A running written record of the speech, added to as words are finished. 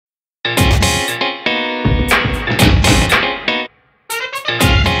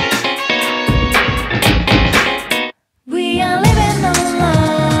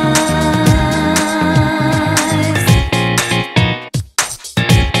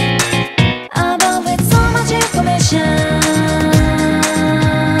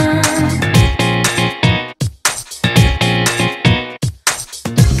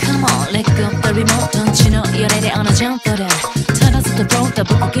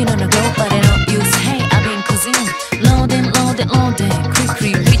cooking on the go, but I don't use. Hey, I've been causing loading, loading, loading.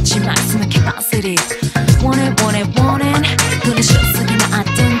 Quickly reaching maximum capacity. Want it, want it, want it. Gonna show some my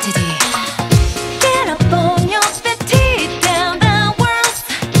identity. Get up on your feet, teeth down the world.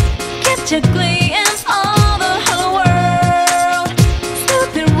 Get your glimpse of the whole world.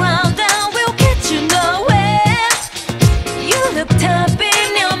 Snooping round and we'll get you nowhere. You look tough in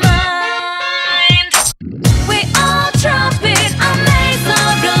your mind. We all drop it,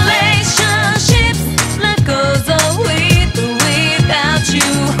 amazing relationships. Life goes on with or without you.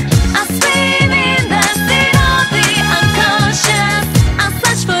 I swim in the sea of the unconscious. I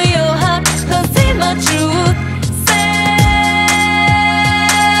search for your heart, cause in my truth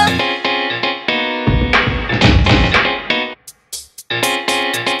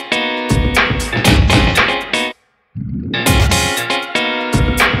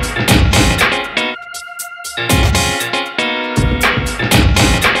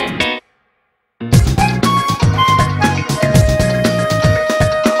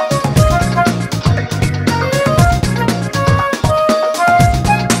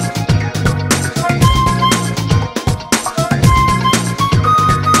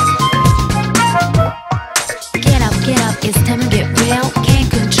it's time to get real. Can't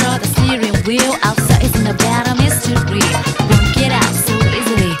control the steering wheel. Outside isn't about a mystery. Won't get out so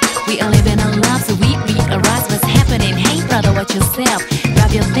easily. We are living our lives, so we realize what's happening. Hey brother, watch yourself.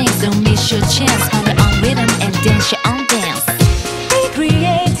 Grab your things, don't miss your chance. Find your own rhythm and dance your own dance. Be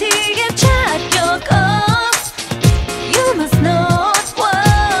creative, chart your course. You must know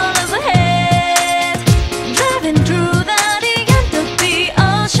what is ahead. Driving through the end of the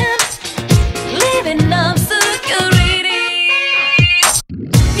ocean. Living up security.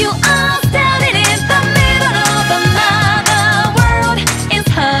 You are standing in the middle of another world. It's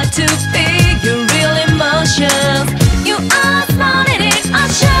hard to figure real emotions. You are smiling in a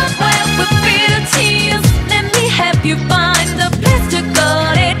shockwave with bitter tears. Let me help you find the place to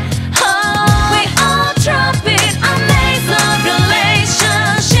cut it home. We all drop it, amazing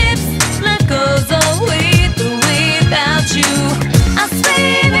relationships. Life goes on with or without you. I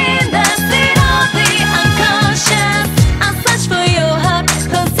swim in the sea of the unconscious. I search for your heart,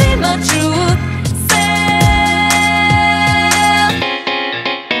 cause in my truth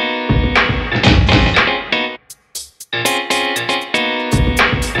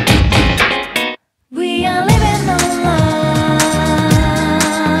we are living our lives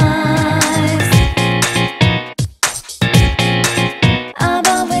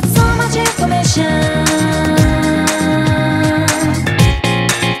about with so much information.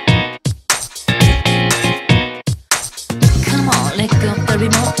 Come on, let go of the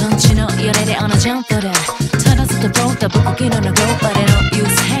remote. Don't you know you're ready on a jump for that? Turn us the road, double cooking on the go, but I don't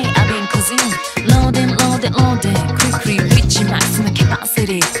use. Hey, I've been causing loading, loading, loading. Quickly reaching maximum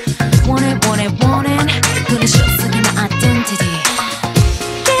capacity. Want it, want it, want it. Gonna show some my identity.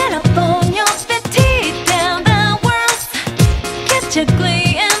 Get up on your feet, teeth down the world. Get your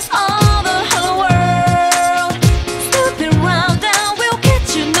glimpse of the whole world. Snooping round and we'll get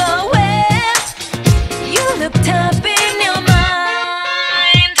you nowhere. You look tough in your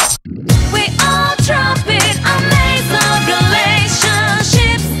mind. We all drop it, amazing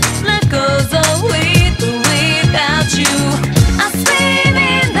relationships. Life goes on with or without you. I swim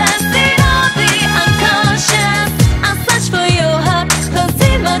in the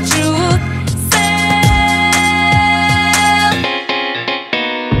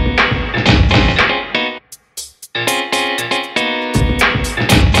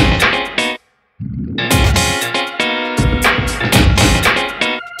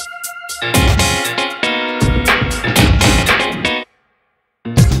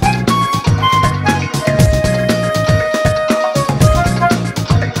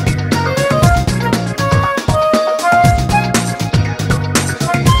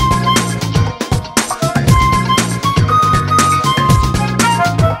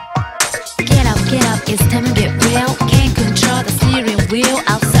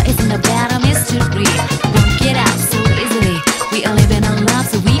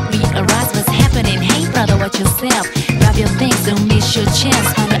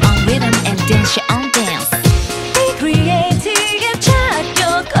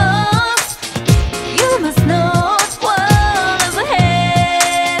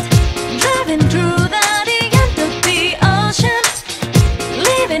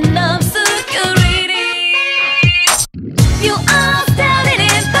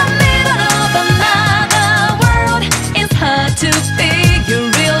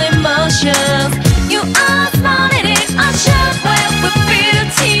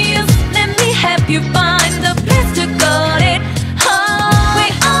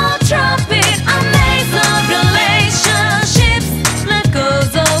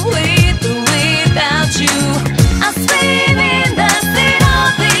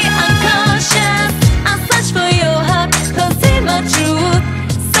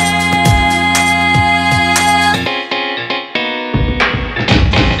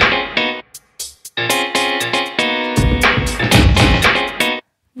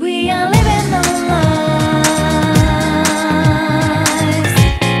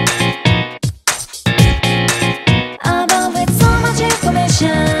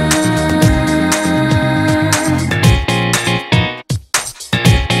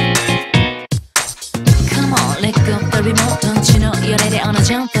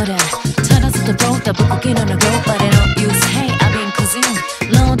jump for that. 털어서 또 보다 보고 기너는 go, but I don't use. Hey, I've been consumed.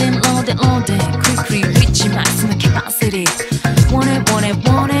 Loading, loading, loading. Quickly reaching maximum capacity. Want it, want it,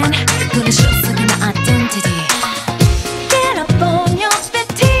 want it. 그는 실속인 my identity. Get up on your feet,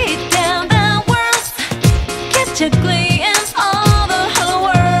 teeth down the world. Catch a glimpse of the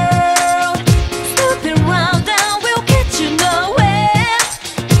whole world. Stupid round down will get you nowhere.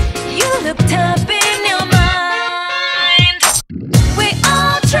 You look tough in your mind. We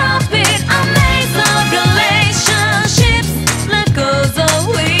all drop it, amaze of relationships. Life goes on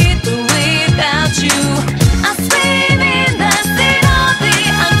with or without you. I swim in the sea of the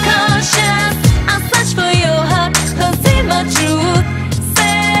unconscious. I search for your heart, conceal my truth.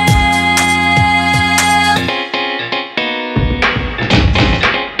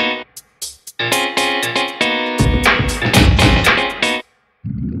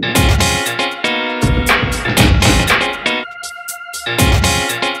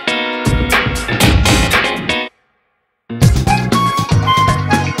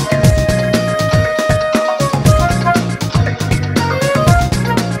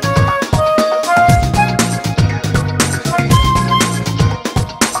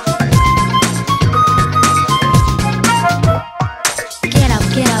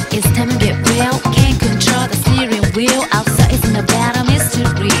 Get up, it's time to get real. Can't control the steering wheel. Outside isn't about a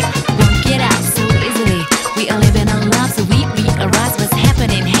mystery. Won't get out so easily. We all live in our lives, so we realize what's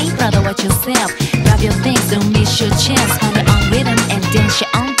happening. Hey brother, watch yourself. Grab your things, don't miss your chance. Find your own rhythm and dance your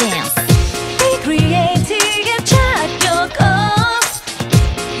own dance. Be creative, chart your course.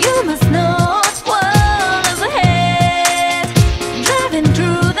 You must know what is ahead. Driving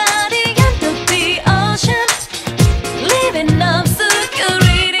through the end of the ocean. Living up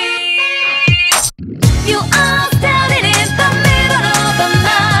security. You are standing in the middle of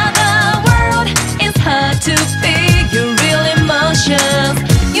another world. It's hard to figure real emotions.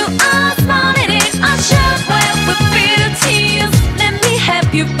 You are smiling in a shockwave with bitter tears. Let me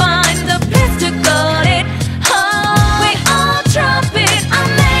help you find the place to cut it home. We all drop it,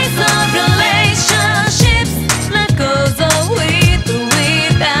 amaze of relationships. Life goes on with or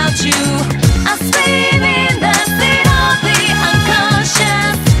without you. I swim in the sea of the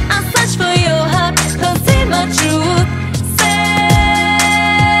unconscious. I search for your heart, conceal my truth.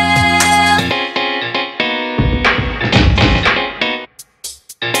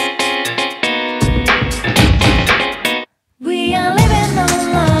 We are living our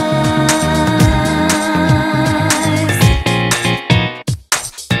lives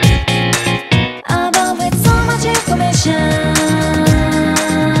above with so much information.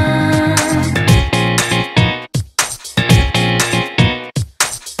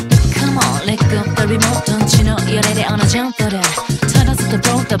 Come on, let go of the remote. Don't you know you're ready on a jump for that? 털어서 또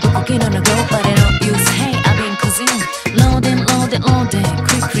보다 보고 기너는 go, but I don't use. Hey, I've been consumed. Loading, loading, loading.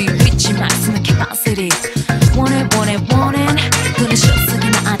 Quickly reaching maximum capacity. Want it, want it, want it. 그는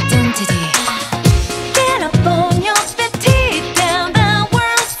실속인 my identity. Get up on your feet, teeth down the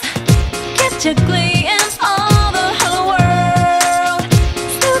world. Catch a glimpse of the whole world.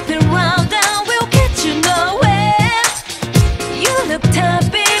 Stupid round down will get you nowhere. You look tough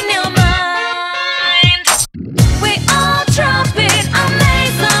in your mind. We all drop it,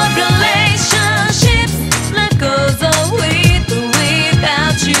 amaze of relationships. Life goes on with or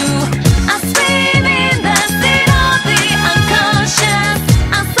without you. I swim in the sea of the unconscious.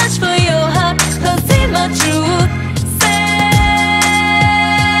 I search for your heart, conceal my truth.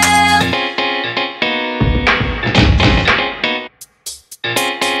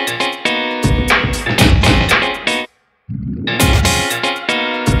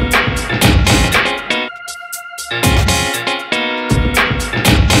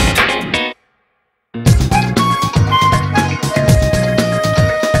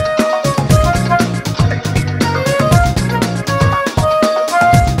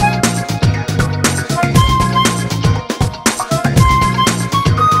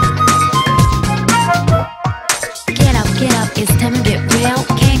 Get up, it's time to get real.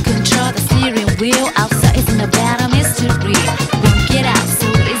 Can't control the steering wheel. Outside isn't about a mystery. Won't get out so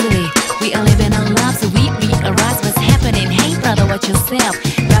easily. We all live in our lives, so we realize what's happening. Hey brother, watch yourself.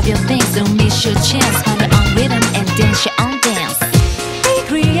 Grab your things, don't miss your chance. Find your own rhythm and dance your own dance. Be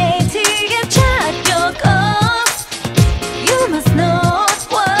creative, chart your course. You must know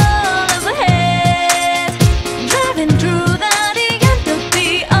what is ahead. Driving through the end of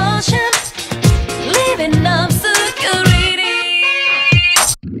the ocean. Living up security.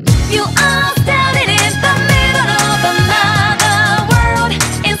 You are standing in the middle of another world.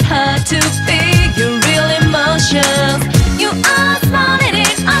 It's hard to figure real emotions. You are smiling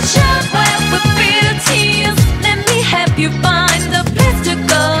in a shockwave with bitter tears. Let me help you find the place to go.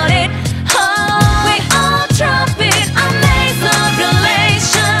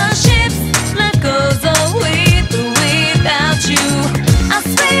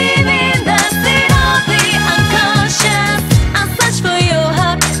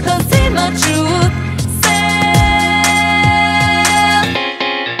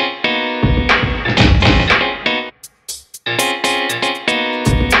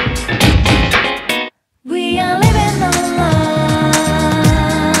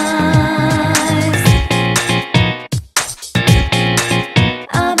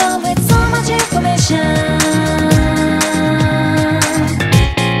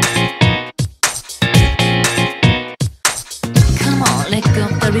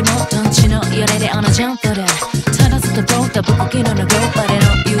 jamboree 털어서 보다 붓기는 너 go but I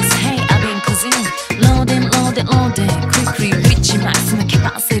don't use hey I've been causing loading quickly reach maximum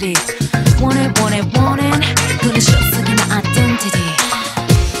capacity want it 그는 쇼속의 my identity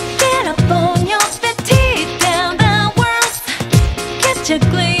get up on your feet teeth down the world catch a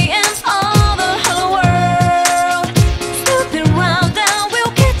glimpse of the whole world stupid round down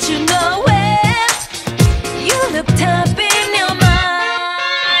will get you nowhere you look tough in your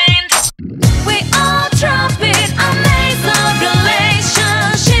mind we all drop it amazing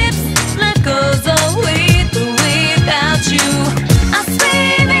relationships let goes on with or without you I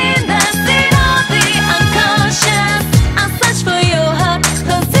swim in the sea of the unconscious I search for your heart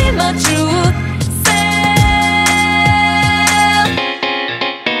cause it's my truth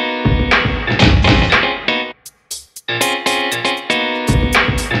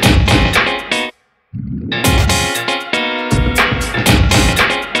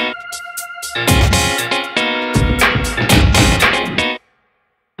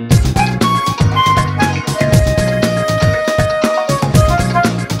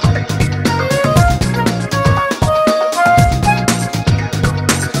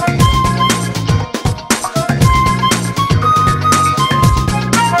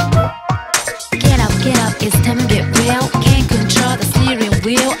It's time to get real. Can't control the steering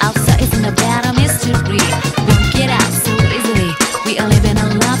wheel. Outside it's in a battle mystery. Won't get out so easily. We all live in a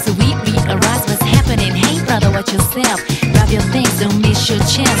love, so we realize what's happening. Hey brother, watch yourself. Grab your things, don't miss your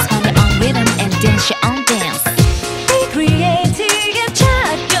chance. Find your own rhythm and dance your own dance. Be creative and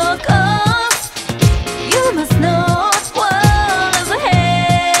chart your course. You must know what is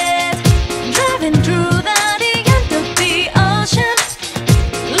ahead. Driving through the end of the ocean.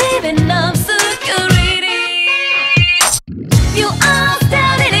 Living up security. You are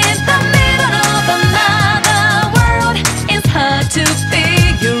standing in the middle of another world. It's hard to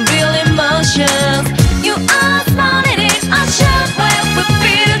figure real emotions. You are smiling in a shockwave with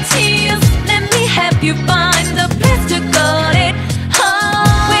bitter tears. Let me help you find the place to cut it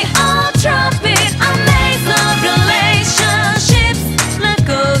home. We all drop it, amazing relationships. Let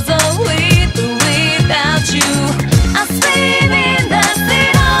goes on with or without you. I swim in the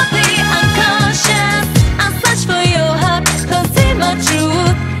sea of the unconscious. I search for your heart cause it's my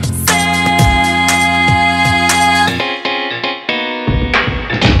truth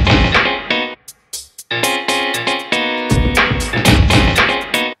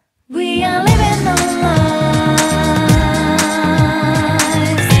we are living our lives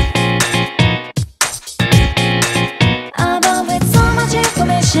above with so much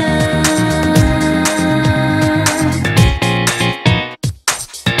information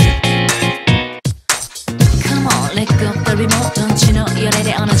Come on, let go of the remote. Don't you know you're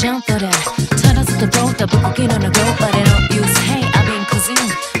ready on a jump for that? 털어서 보다 붓기는 너 go but I don't use hey I've been causing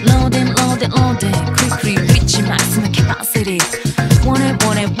loading quickly reach maximum capacity want it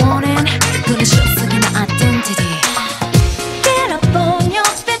그는 쇼속의 my identity get up on your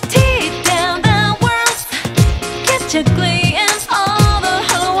feet teeth down the world catch a glimpse of the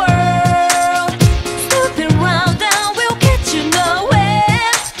whole world stupid round down will get you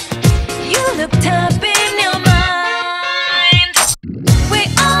nowhere you look tough in your mind we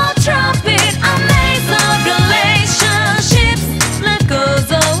all drop it amazing relationships let goes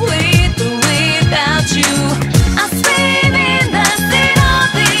on with or without you I swim in the sea of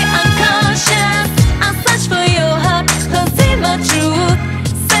the unconscious I search for your heart cause it's my truth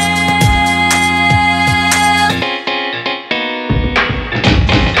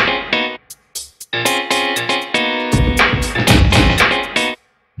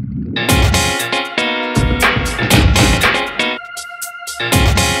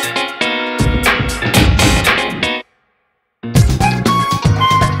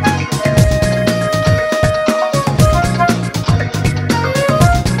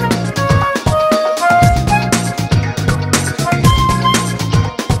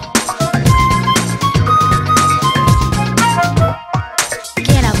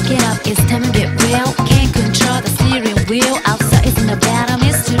Get up, it's time to get real. Can't control the steering wheel. Outside it's in a battle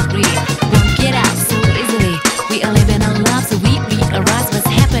mystery. Won't get out so easily. We all live in our lives, so we realize what's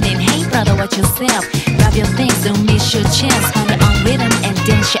happening. Hey brother, watch yourself. Grab your things, don't miss your chance. Find your own rhythm and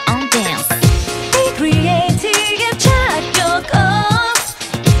dance your own dance. Be creative and chart your course.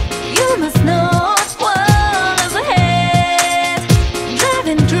 You must know what is ahead.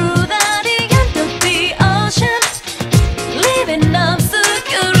 Driving through the end of the ocean. Living up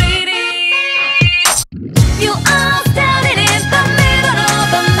security. You are standing in the middle of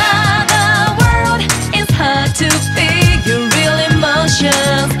another world. It's hard to figure real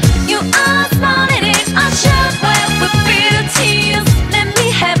emotions. You are smiling in a shockwave with bitter tears. Let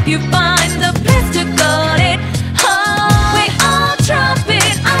me help you find the place to go.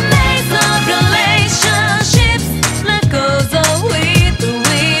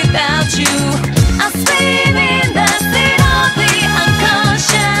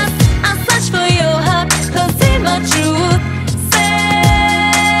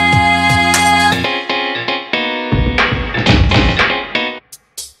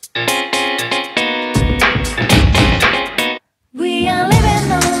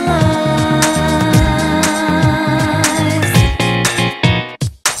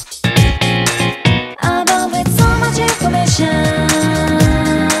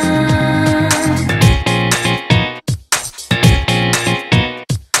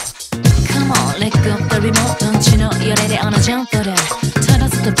 you're ready on a jump for that. Turn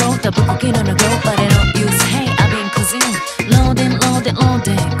us to the boat, the book in on the go, but I don't use hey, I've been cruising. Loading,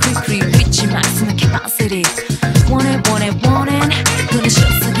 quickly reaching maximum capacity. Want it, gonna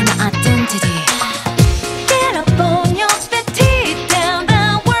show something my identity. Get up on your feet, teeth down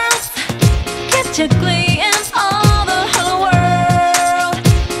the world. Get your glance all the whole world.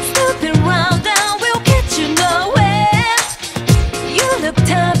 Snooping round down will get you nowhere. You look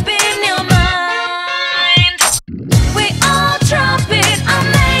tough in your mind. We all drop it, a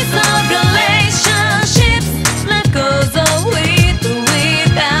maze of relationships. Life goes on with or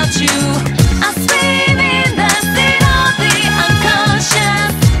without you. I swim in the sea of the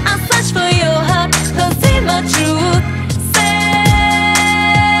unconscious. I search for your heart, don't see my truth.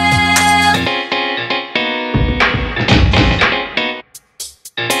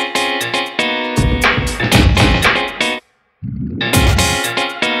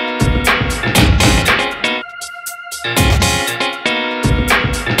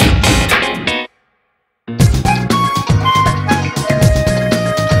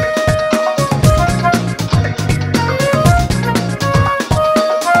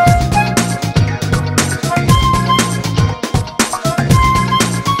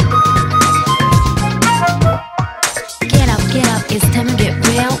 It's time to get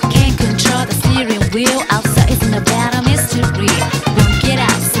real. Can't control the steering wheel. Outside is in a battle mystery. Won't get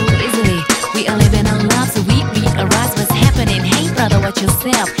out so easily. We are living in love, so we realize what's happening. Hey brother, watch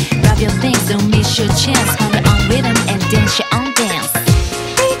yourself. Grab your things, don't miss your chance. Find your own rhythm and dance your own dance.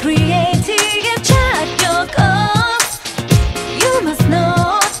 Be creative and chart your course. You must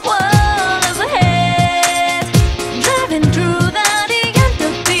know what is ahead. Driving through the end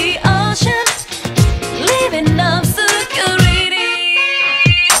of the ocean. Living up security.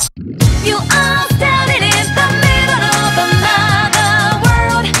 You are standing in the middle of another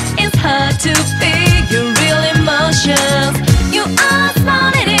world. It's hard to figure real emotions. You are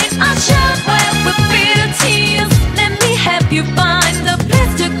smiling in a shockwave with bitter tears. Let me help you find the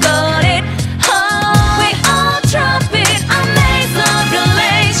place to got it home. We all drop it, a maze of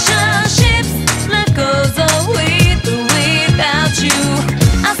relationships. Life goes on with or without you.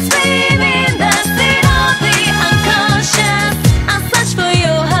 I swim in the sea of the unconscious. I search for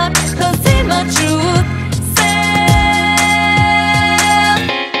your heart, don't see my truth.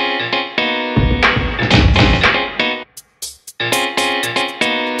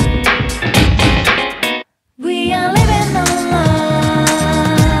 We are living our lives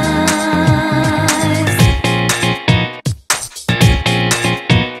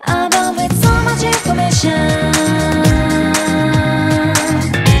above with so much information.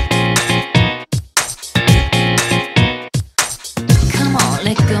 Come on,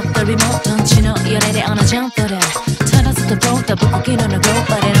 let go of the remote. Don't you know you're ready on a jump for that? Turn us to the boat, the book in on the go,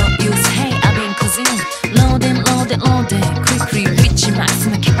 but I don't use hey, I've been cruising. Loading, quickly reaching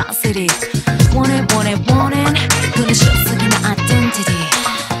maximum capacity. Want it, gonna show something my identity.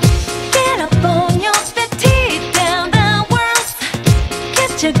 Get up on your feet, teeth down the world.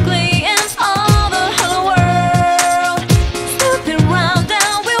 Get your glance all the whole world. Snooping round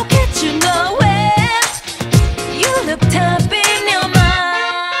down will get you nowhere. You look tough in your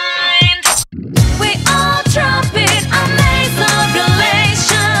mind. We all drop it, a maze of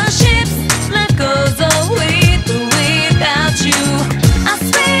relationships. Life goes on with or without you. I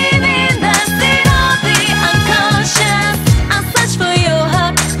swim in the sea of the unconscious. I search for your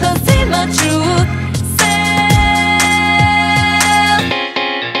heart, don't see my truth.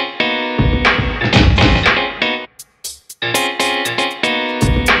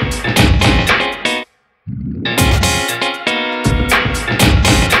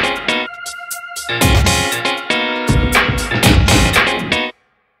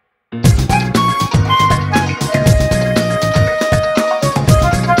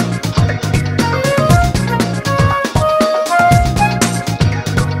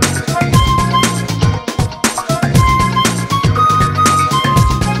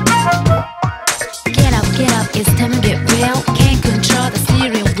 Get up, it's time to get real. Can't control the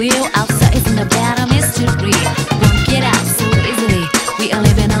steering wheel. Outside is in the battle mystery. Won't get out so easily. We are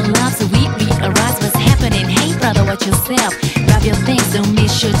living our lives, so we realize what's happening. Hey brother, watch yourself. Grab your things, don't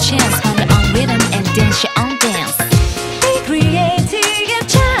miss your chance. Find your own rhythm and dance your own dance. Be creative and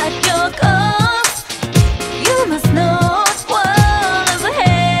chart your course. You must know what is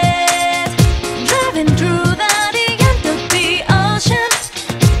ahead. Driving through the end of the ocean.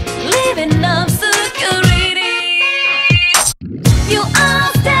 Living up security. You are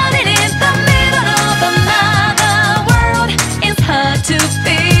standing in the middle of another world. It's hard to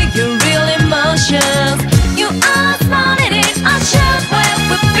figure real emotions. You are smiling in a shockwave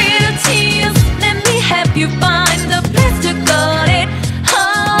with bitter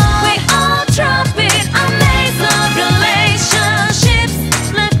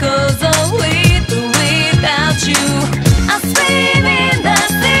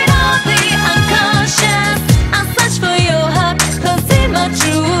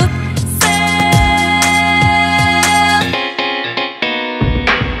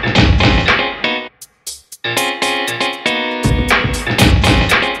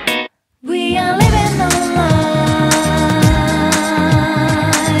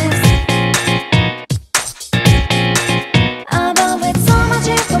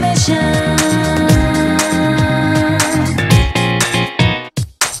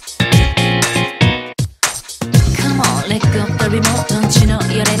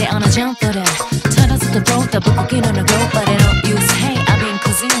jump for that. 털었을 때 보다 붓고기는 거 but I don't use hey I've been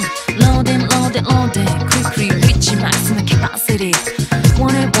consumed. Loading, loading, loading. Quickly reaching maximum capacity.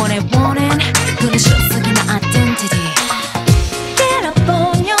 Want it, want it, want it. Gonna show something my identity. Get up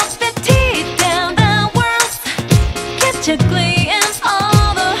on your feet, teeth down the world. Catch a glimpse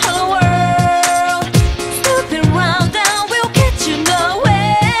of the whole world. Snooping round and we'll get you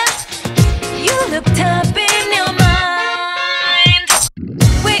nowhere. You look tough in your mind.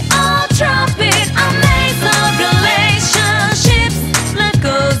 We all drop it, amaze of relationships. Life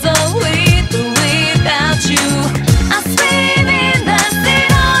goes on with or without you. I swim in the sea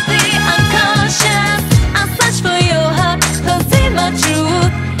of the unconscious. I search for your heart, cause in my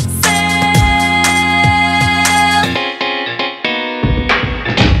truth self.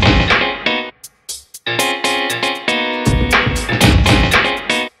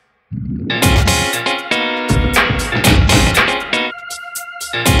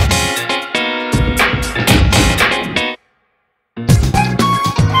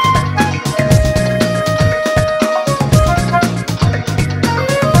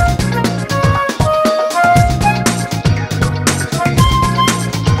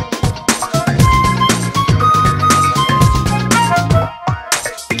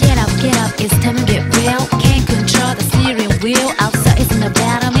 Get up, it's time to get real. Can't control the steering wheel. Outside isn't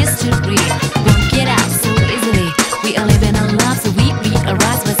about a mystery. Won't get out so easily. We all live in a love, so we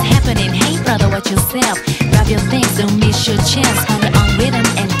realize what's happening. Hey brother, watch yourself. Grab your things, don't miss your chance. Find your own rhythm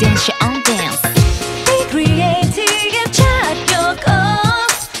and dance your own dance. Be creative and chart your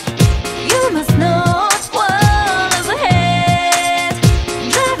course. You must know what is ahead.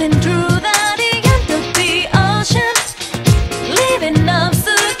 Driving through the end of the ocean. Living up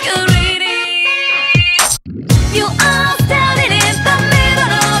security. You are standing in the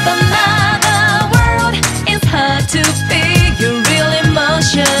middle of another world. It's hard to figure real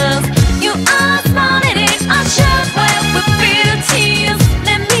emotions. You are smiling in a shockwave with bitter tears.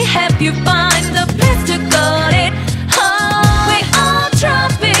 Let me help you find the place to got it home. We all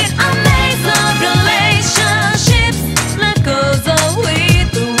drop it, amaze of relationships. Life goes on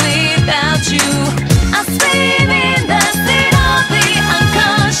with or without you. I swim in the sea of the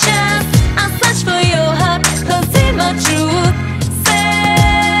unconscious. I search for your heart, cause in my truth self.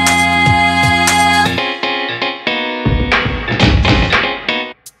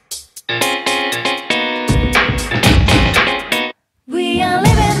 We are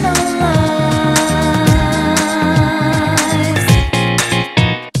living our lives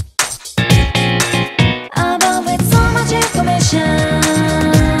above with so much information.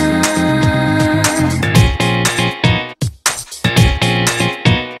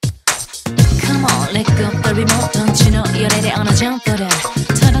 Come on, let go of the remote. Don't you know you're ready on a jump for that?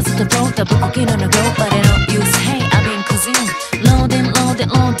 털었을 때 보다 붓고기는 go but I don't use hey I've been consumed. Loading, loading,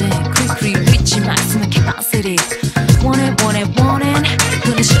 loading. Quickly reaching maximum capacity. Want it, want it, want it.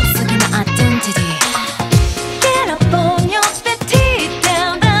 Gonna show something my identity. Get up on your feet, teeth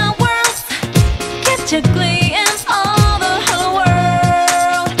down the world. Catch a glimpse of the whole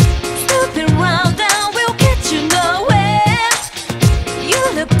world. Snooping round and we'll get you nowhere. You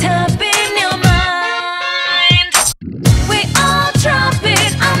look tough in your mind. We all drop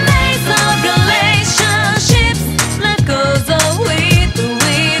it, amaze of relationships. Life goes on with or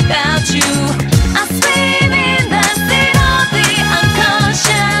without you. I swim in the sea of the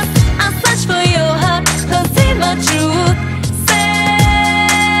unconscious. I search for your heart, cause in my truth self.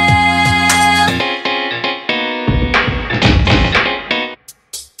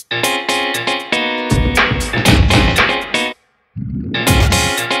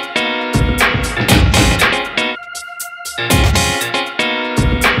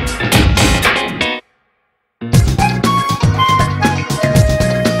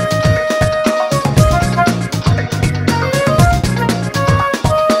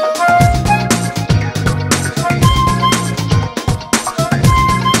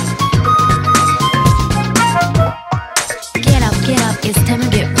 Get up, it's time to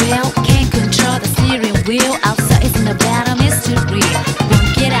get real. Can't control the steering wheel. Outside isn't about a mystery.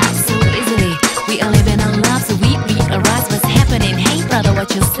 Won't get out so easily. We all live in our lives, so we realize what's happening. Hey brother,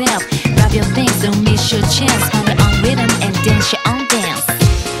 watch yourself. Grab your things, don't miss your chance. Find your own rhythm and dance your own dance.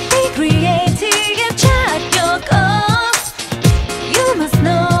 Be creative and chart your course. You must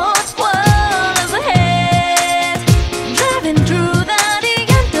know what is ahead. Driving through the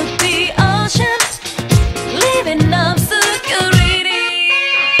end of the ocean. Living up security.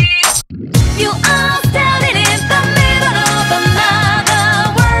 You are standing in the middle of another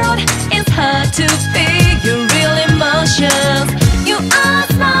world. It's hard to figure real emotions. You are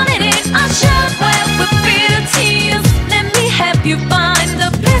smiling in a shockwave with bitter tears. Let me help you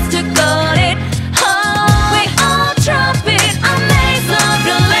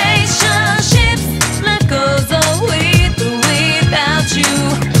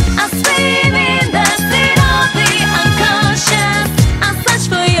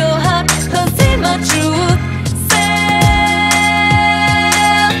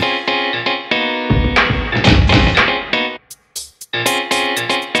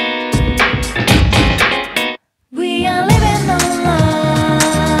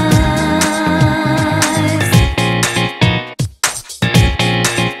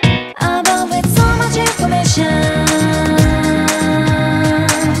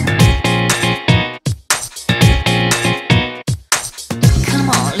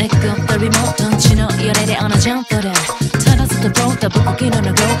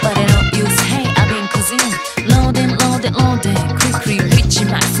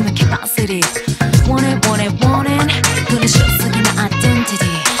maximum capacity. Want it, want it, want it. Gonna show something my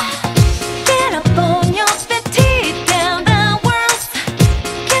identity. Get up on your feet, teeth down the world.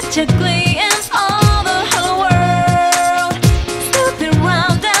 Catch a glimpse of the whole world. Snooping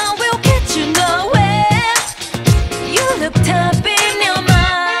round and we'll get you nowhere. You look up in your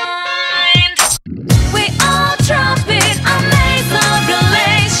mind. We all drop it, a maze of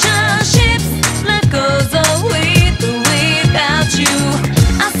relationships. Life goes on with or without you.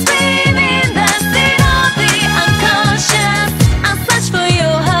 I swim in the sea of the unconscious. I search for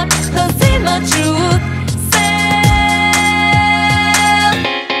your heart, don't see my truth.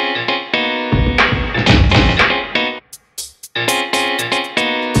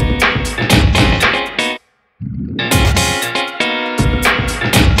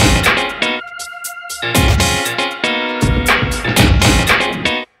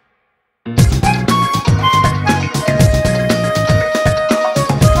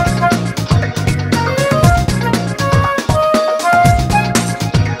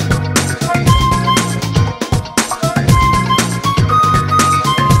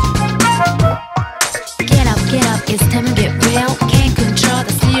 Get up, it's time to get real. Can't control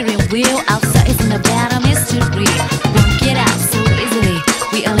the steering wheel. Outside isn't about a mystery. Won't get out so easily.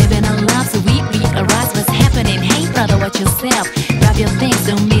 We are living our lives, so we realize what's happening. Hey brother, watch yourself. Grab your things,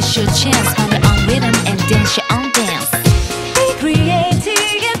 don't miss your chance. Find your own rhythm and dance your own dance. Be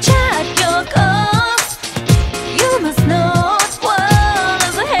creative, chart your course. You must know what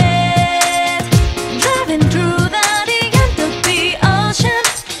is ahead. Driving through the end of the ocean.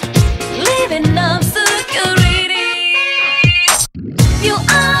 Living up security. You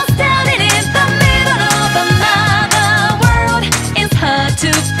are standing in the middle of another world. It's hard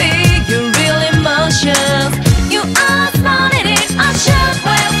to figure real emotions. You are smiling in a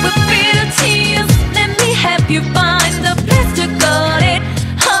shockwave with bitter tears. Let me help you find the place to got it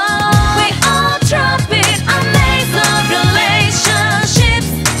home. We all drop it, a maze of relationships.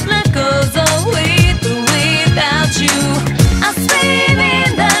 Life goes on with or without you. I swim in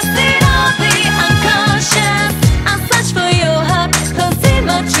the sea of the unconscious. I search for your heart, don't see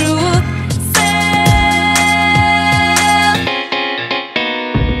my truth.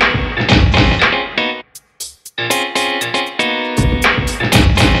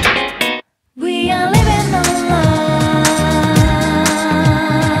 We are living our lives,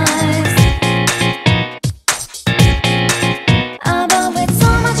 about with so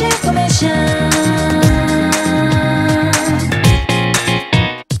much information.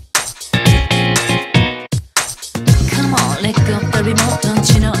 Come on, let go of the remote. Don't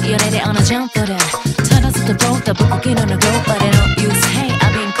you know you're ready on a jump for that? Turn us the road, the book again on the go, but I don't use. Hey,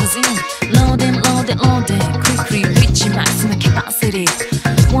 I've been consumed. Loading, loading, loading. Quickly reaching maximum capacity.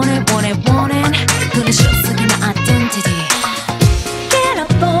 Want it, want it, want it. Gonna show something my identity. Get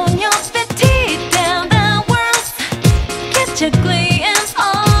up on your feet, teeth down the world. Catch a glimpse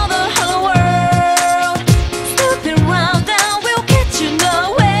of the whole world. Snooping round and we'll get you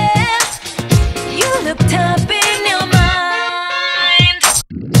nowhere. You look up in your mind.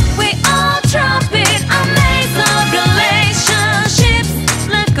 We all drop it, a maze of relationships.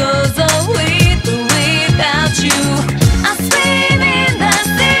 Life goes on with or without you. I swim in the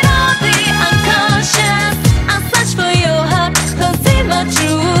sea of the unconscious. I search for your heart, don't see my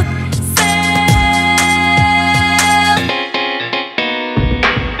truth.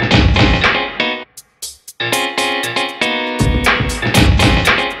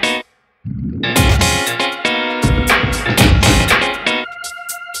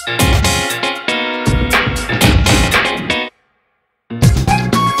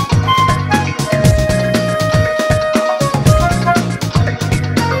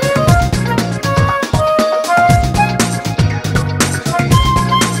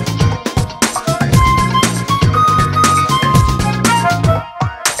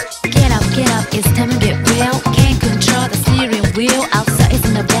 Get up, it's time to get real. Can't control the steering wheel. Outside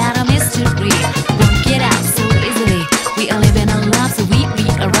isn't about a mystery. Won't get out so easily. We are living our lives, so we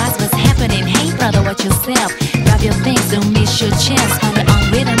realize what's happening. Hey brother, watch yourself. Grab your things, don't miss your chance. Find your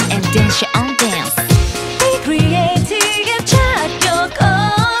own rhythm and dance your own dance. Be creative, chart your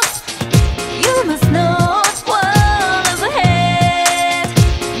course. You must know what is ahead.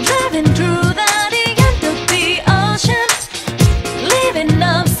 Driving through the end of the ocean. Living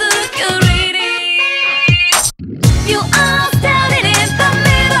up security. You are standing in the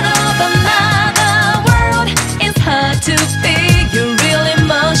middle of another world. It's hard to figure real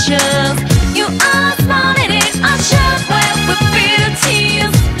emotions. You are smiling in a shockwave with bitter tears.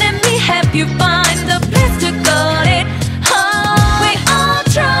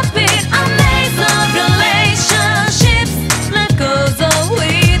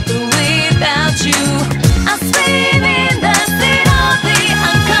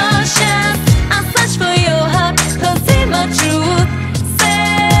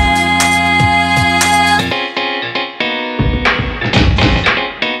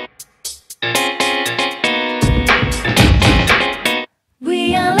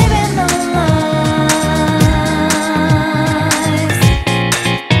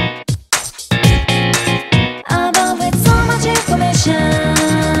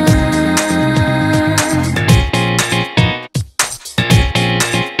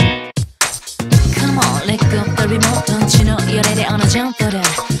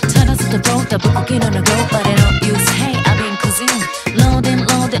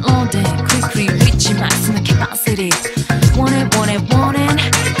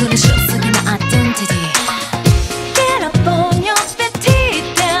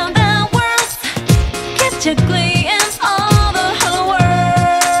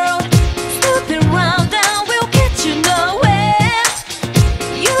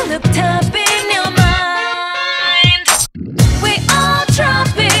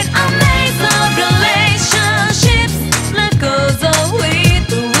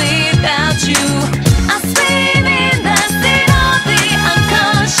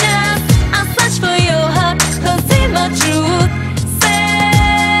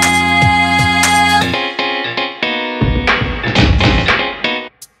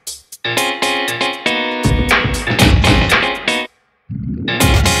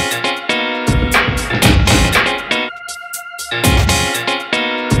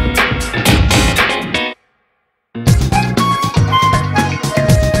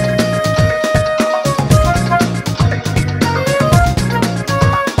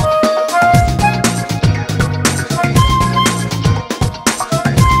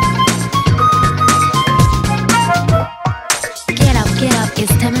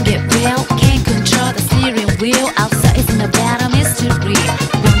 it's time to get real. Can't control the steering wheel. Outside is in the battle mystery.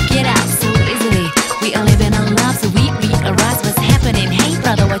 Won't get out so easily. We all live in our love, so we realize what's happening. Hey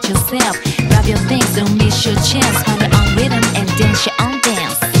brother, watch yourself. Grab your things, don't miss your chance. Find your own rhythm and dance your own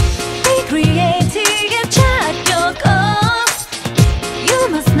dance. Be creative and chart your course. You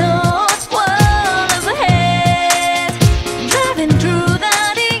must know what is ahead. Driving through the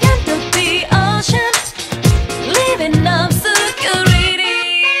end of the ocean, living up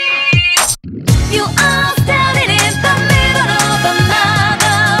security. You are standing in the middle of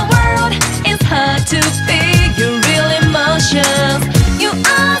another world. It's hard to figure real emotions. You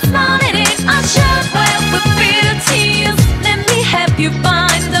are smiling in a shockwave with bitter tears. Let me help you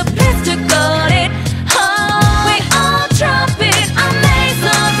find the place to cut it home. We all drop it, a maze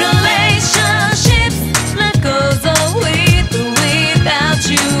of relationships. Life goes on with or without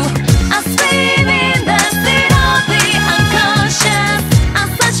you. I swim in the sea of the unconscious. I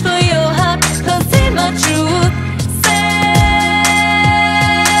search for your heart, cause it's my truth.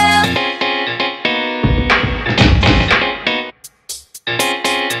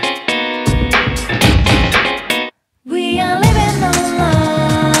 We are living our lives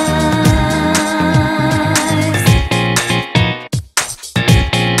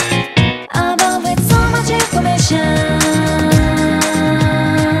above with so much information.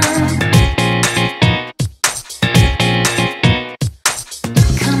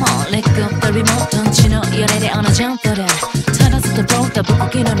 Come on, let go of the remote. Don't you know you're ready on a jump for that? Turn us the boat, the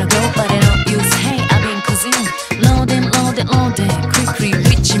book in on the go, but I don't use. Hey, I've been cuisine. Loading, loading, loading. Quickly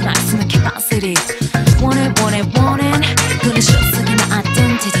reaching maximum capacity. Want it, want it, want it. Gonna show something my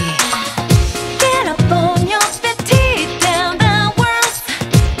identity. Get up on your feet, teeth down the worst.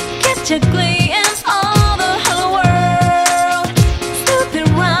 Get your glimpse of the whole world. Stupid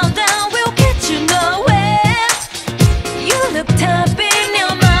round down will get you nowhere. You look tough in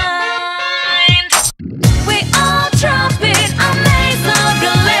your mind. We all drop it, a maze of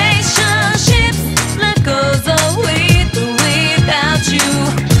relationships. Life goes on with or without you.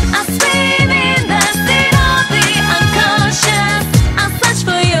 I swim in the sea of the unconscious. I search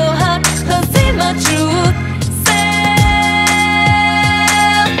for your heart, cause it's my truth.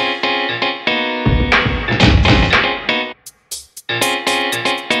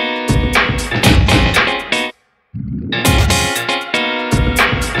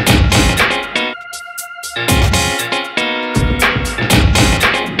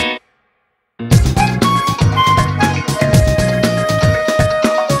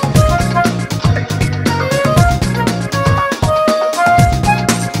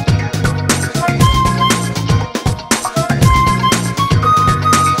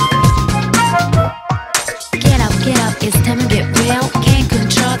 Get up, it's time to get real. Can't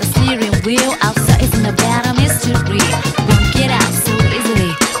control the steering wheel. Outside is in the battle mystery. Won't get out so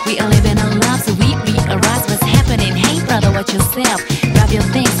easily. We all live in our love, so we realize what's happening. Hey brother, watch yourself. Grab your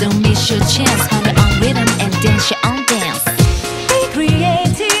things, don't miss your chance. Find your own rhythm and dance your own dance. Be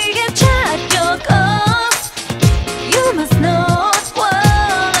creative and chart your course. You must know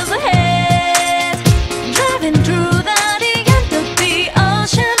what is ahead. Driving through the end of the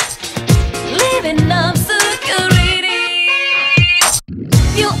ocean, living up security.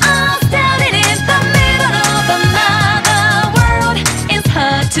 You are standing in the middle of another world. It's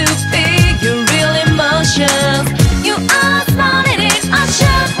hard to figure real emotions. You are smiling in a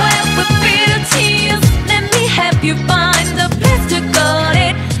shockwave with bitter tears. Let me help you find the place to cut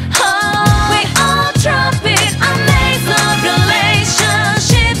it home. We all drop it, a maze of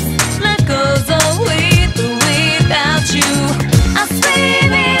relationships. Life goes on with or without you. I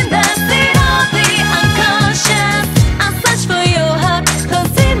swim in the sea of the unconscious. I search for your heart,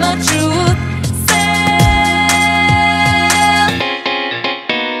 cause it's my truth.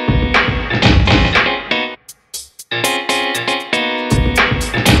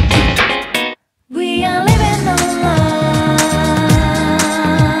 We are living our lives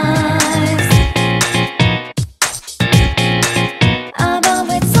above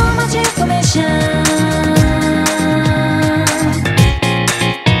with so much information.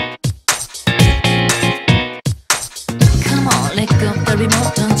 Come on, let go of the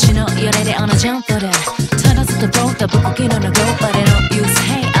remote. Don't you know you're ready on a jump for that? Turn us the boat, the book in on the go, but I don't use.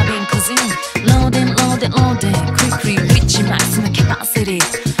 Hey, I've been cuisine. Loading, loading, loading. Quickly reaching maximum capacity.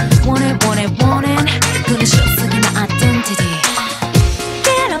 Want it, want it, want it. Gonna show something my identity.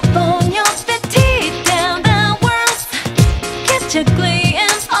 Get up on your feet, teeth down the worst. Get your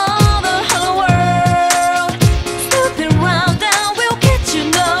glimpse of the whole world. Stupid round down will get you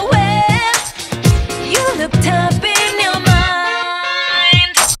nowhere. You look tough in your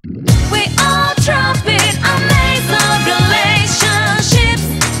mind. We all drop it, a maze of relationships.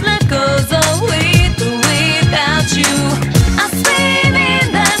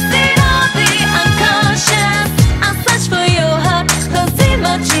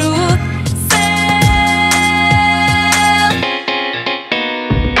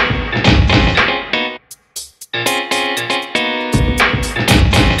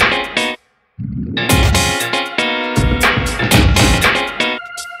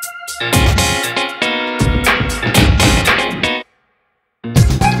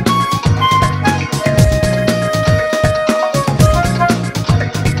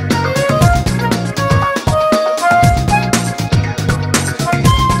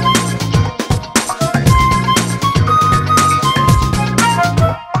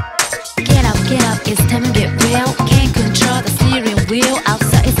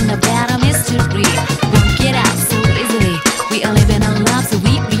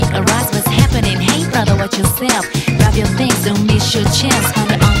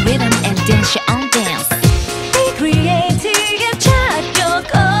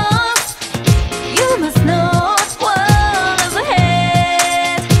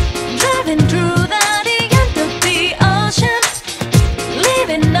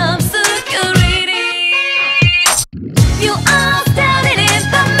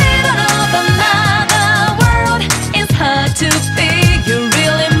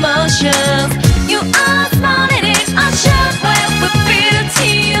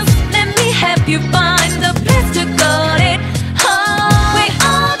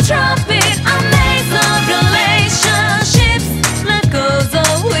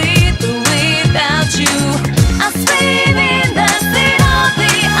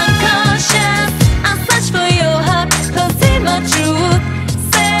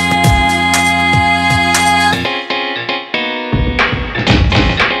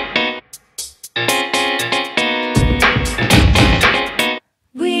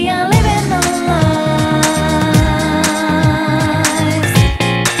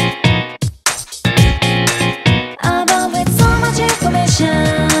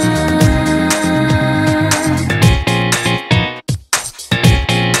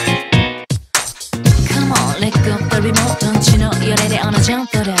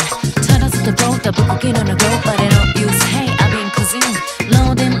 jumper 털어서 더 보다 붓기는 너 go but I don't use hey I've been causing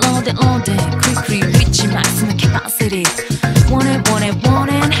loading quick reach maximum capacity 원해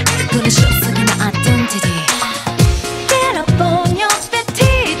그는 실속인 my identity Get up on your feet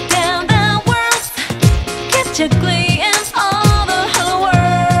teeth down the world Get your glance all the whole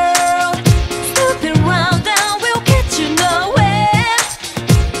world Stupid round down will get you nowhere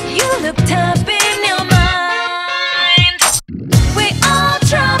You look tough in your mind We all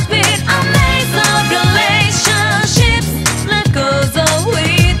drop it, amaze of relationships Life goes on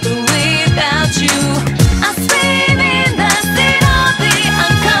with or without you I swim in the sea of the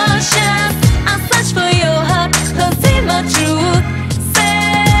unconscious I search for your heart, cause in my truth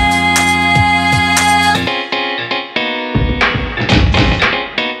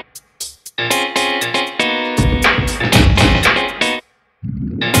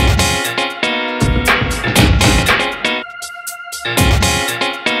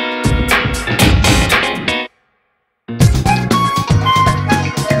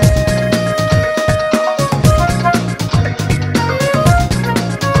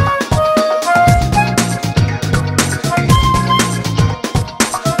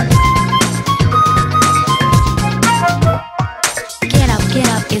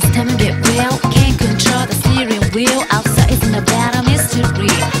It's time to get real. Can't control the steering wheel. Outside is in the battle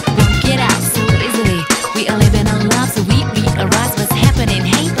mystery. Won't get out so easily. We all live in our lives, so we realize what's happening.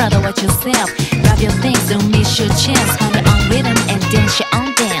 Hey brother, watch yourself. Grab your things, don't miss your chance. Find your own rhythm and dance your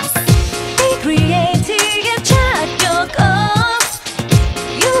own dance. Be creative, chart your course.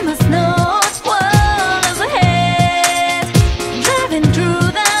 You must know what is ahead. Driving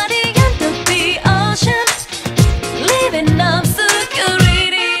through the end of the ocean. Living up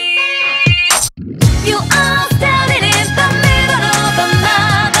security. You are standing in the middle of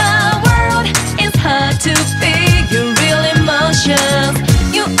another world. It's hard to figure real emotions.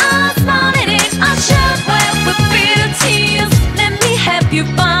 You are smiling in a shockwave with bitter tears. Let me help you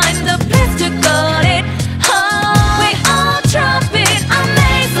find the place to cut it home. We all drop it,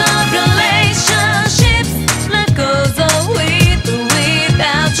 amaze of relationships. Life goes on with or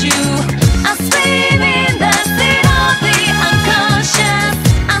without you. I swim in the sea of the unconscious.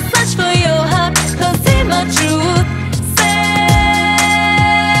 I search for your heart, cause in my truth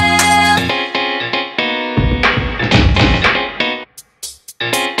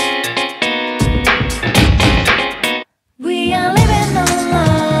We are living our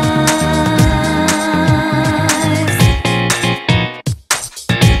lives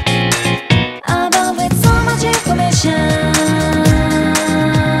Above with so much information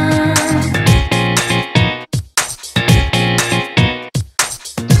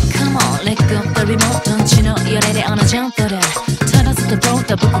Come on, let go of the remote Don't you know you're ready on a jumper 털어서 더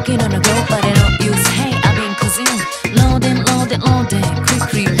보다 붓기는 너 go but I don't use hey I've been causing loading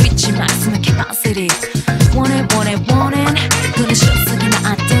quick reach maximum capacity 원해 그는 실속인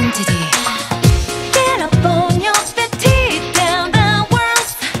my identity Get up on your feet teeth down the world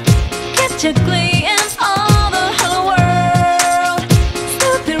Get your glance all the whole world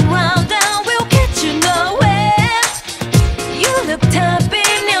Stupid round down will get you nowhere You look tough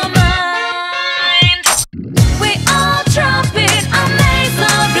in your mind We all drop it, amaze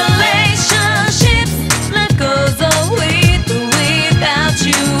of relationships Life goes on with or without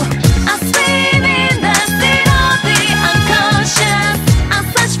you I swim in the sea of the unconscious I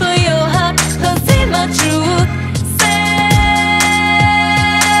search for your heart, cause in my truth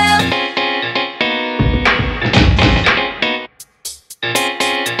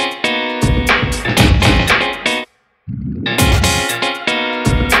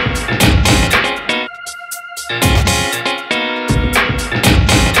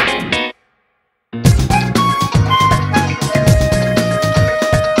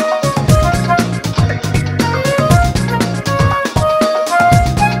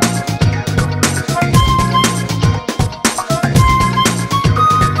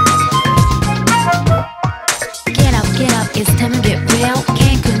Get up, it's time to get real.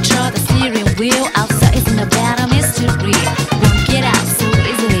 Can't control the steering wheel. Outside is in the battle mystery. Won't get out so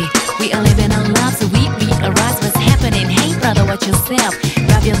easily. We all live in our lives, so we realize what's happening. Hey brother, watch yourself.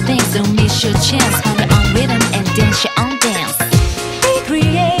 Grab your things, don't miss your chance. Find your own rhythm and dance your own dance. Be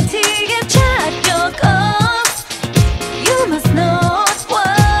creative, chart your course. You must know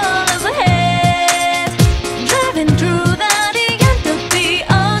what is ahead. Driving through the end of the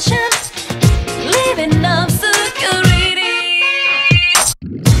ocean. Living up security.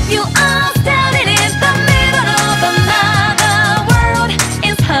 You are standing in the middle of another world.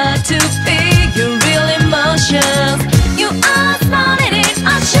 It's hard to figure real emotions. You are smiling in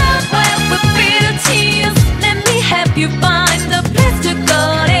a shockwave with bitter tears. Let me help you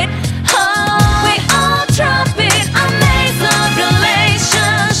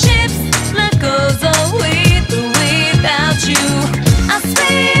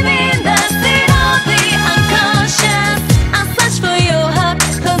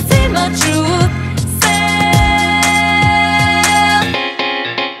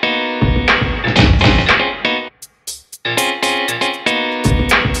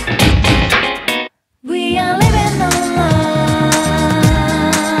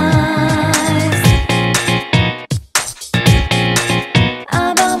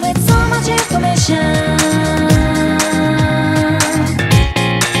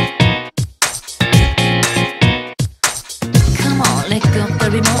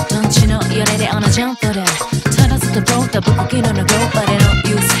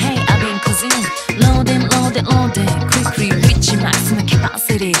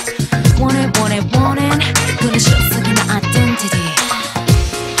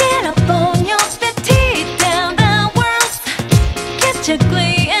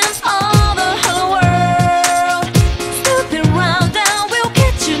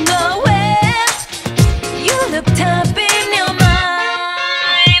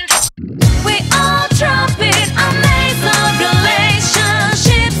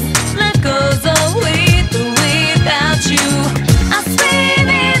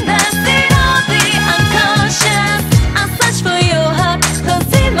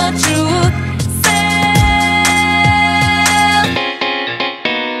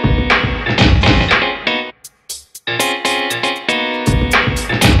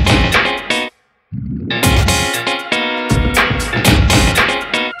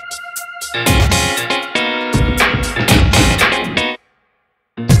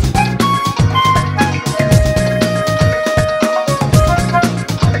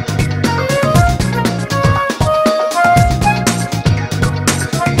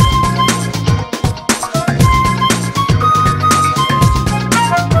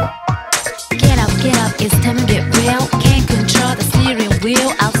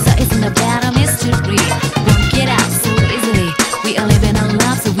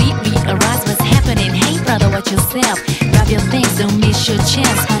yourself. Grab your things, don't miss your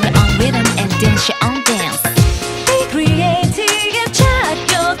chance. Find your own rhythm and dance your own dance. Be creative, chart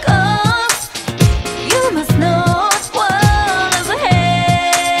your course. You must know what is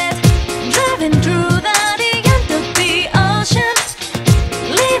ahead. Driving through the end of the ocean,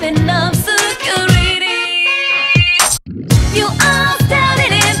 living obscurity. You are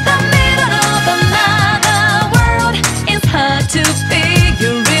standing in the middle of another world. It's hard to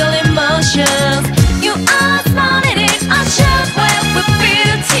figure real emotions. You are smiling in a shockwave with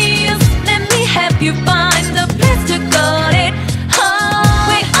bitter tears. Let me help you find the place to got it home.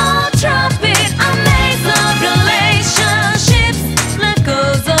 We all drop it, a maze of relationships. Let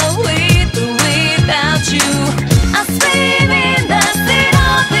goes on with or without you. I swim in the sea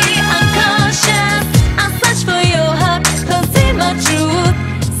of the unconscious. I search for your heart, cause in my truth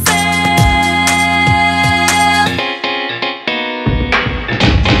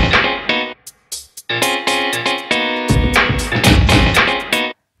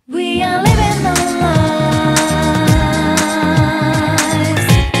we are living our lives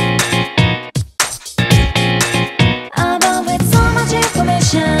above with so much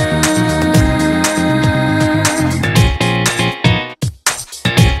information.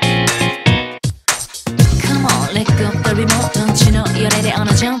 Come on, let go of the remote. Don't you know you're ready on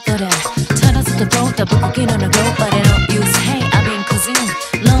a jump for that? Turn us the road, the book in on a go, but I don't use. Hey, I've been cruising,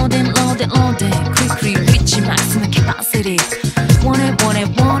 loading, loading, loading. Quickly reaching maximum capacity. Want it, want it,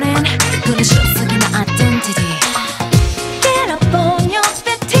 want it. Gonna show some my identity. Get up on your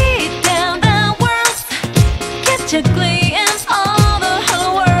feet, teeth down the world. Get your glimpse of the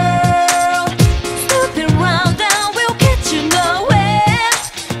whole world. Snooping around and we'll get you nowhere.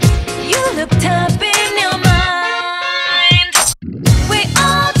 You look up in your mind. We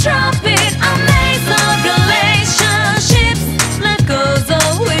all drop it, a maze of relationships. Let goes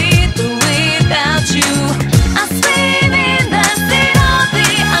on with or without you. I swim in the sea of the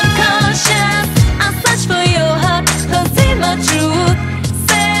unconscious. I search for your heart, cause in my truth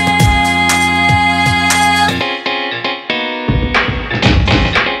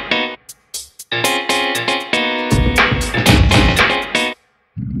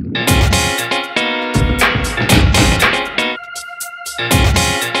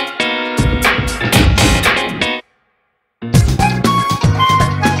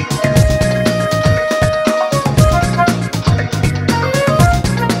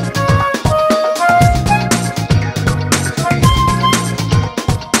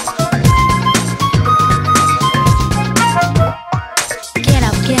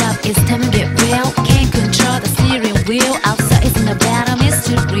Get up, it's time to get real. Can't control the steering wheel. Outside isn't about a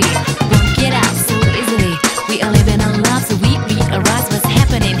mystery. Won't get out so easily. We are living our lives, so we realize what's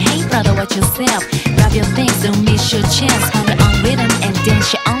happening. Hey brother, watch yourself. Grab your things, don't miss your chance. Find your own rhythm and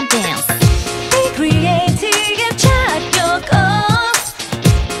dance your own dance. Be creative, chart your course.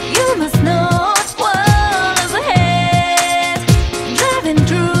 You must know what is ahead. Driving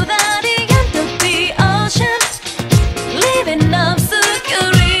through the end of the ocean, living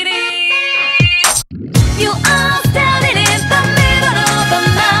obscurity. You are standing in the middle of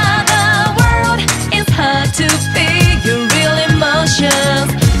another world. It's hard to figure real emotions.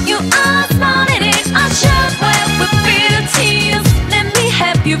 You are smiling in a shockwave with bitter tears. Let me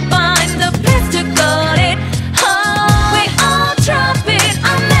help you find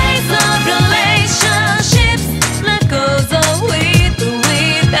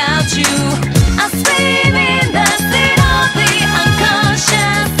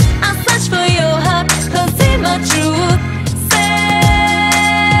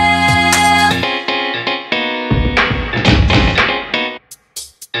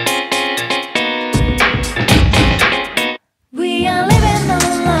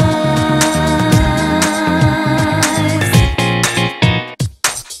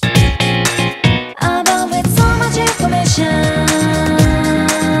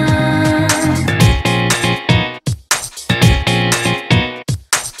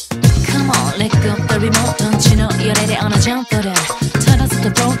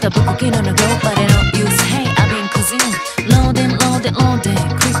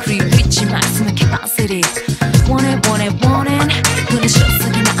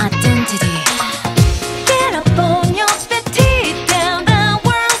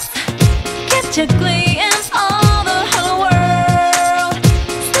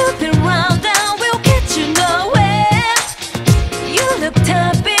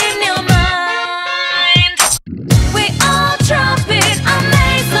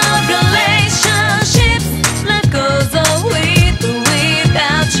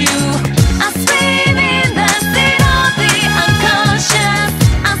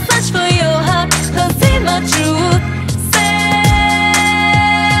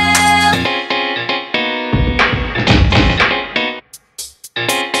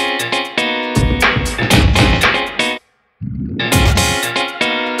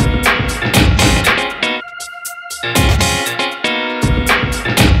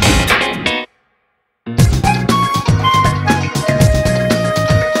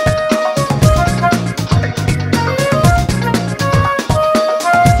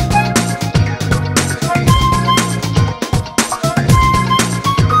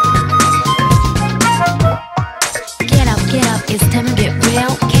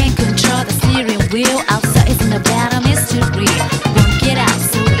wheel. Outside isn't a battle mystery. Won't get out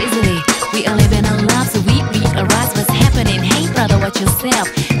so easily. We are living our lives, so we realize what's happening. Hey brother, watch yourself.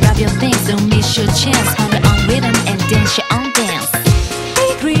 Grab your things, don't miss your chance. Find your own rhythm and dance your own dance. Be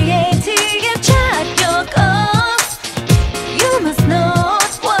creative, chart your course. You must know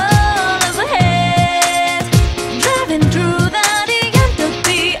what is ahead. Driving through the end of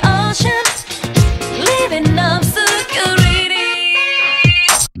the ocean, living up security.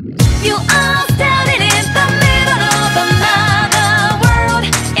 You are standing in the middle of another world.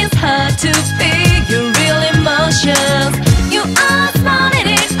 It's hard to figure real emotions. You are smiling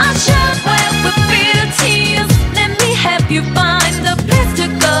in a shockwave with bitter tears. Let me help you find the place to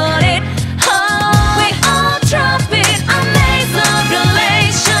guard it. Oh, we all drop it, a maze of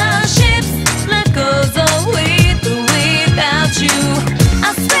relationships. Let goes on with or without you. I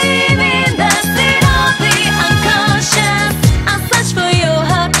swim in the sea of the unconscious. I search for your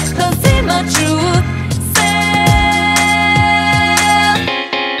heart, cause in my truth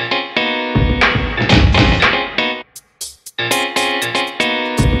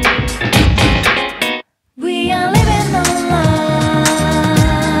we are living our lives.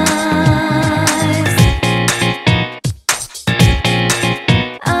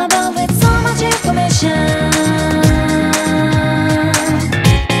 Above with so much information.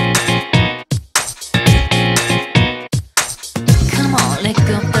 Come on, let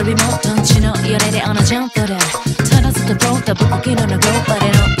go of the remote. Don't you know you're ready on a jump for that? Turn us to the road, the book again on a go, but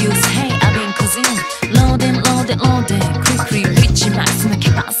I don't use. Hey, I've been cuisine. Loading, loading, loading. Quickly reaching maximum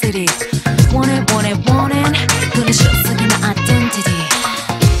capacity. Want it, want it, want it. Gonna show some my identity.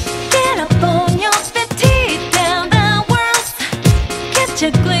 Get up on your feet, teeth down the world. Get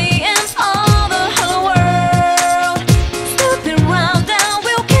your glimpse of the whole world. Snooping round and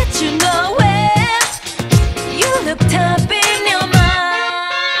we'll get you nowhere. You look tough in your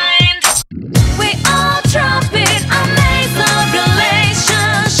mind. We all drop it, a maze of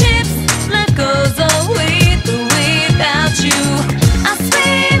relationships. Let goes on with or without you. I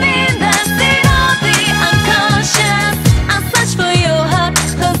swim in the sea of the unconscious. I search for your heart,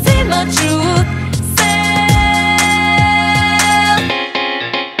 cause in my truth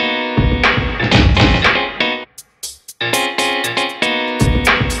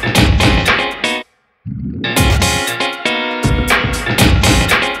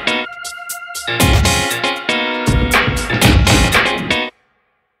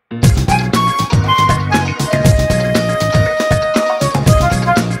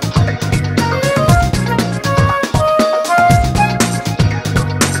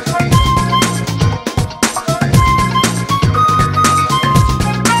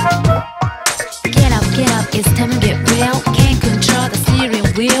Get up, it's time to get real. Can't control the steering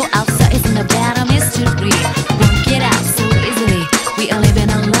wheel. Outside isn't a battle mystery. Won't get out so easily. We are living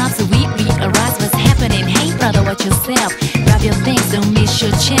our lives, so we realize what's happening. Hey brother, watch yourself. Grab your things, don't miss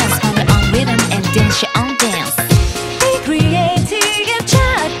your chance. Find your own rhythm and dance your own dance. Be creative,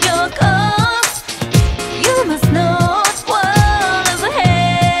 chart your course. You must know what is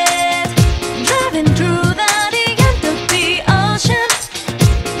ahead. Driving through the end of the ocean,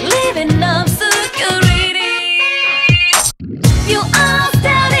 living up security. You are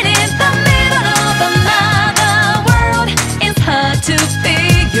standing in the middle of another world. It's hard to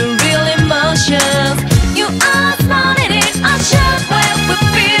figure real emotions. You are smiling in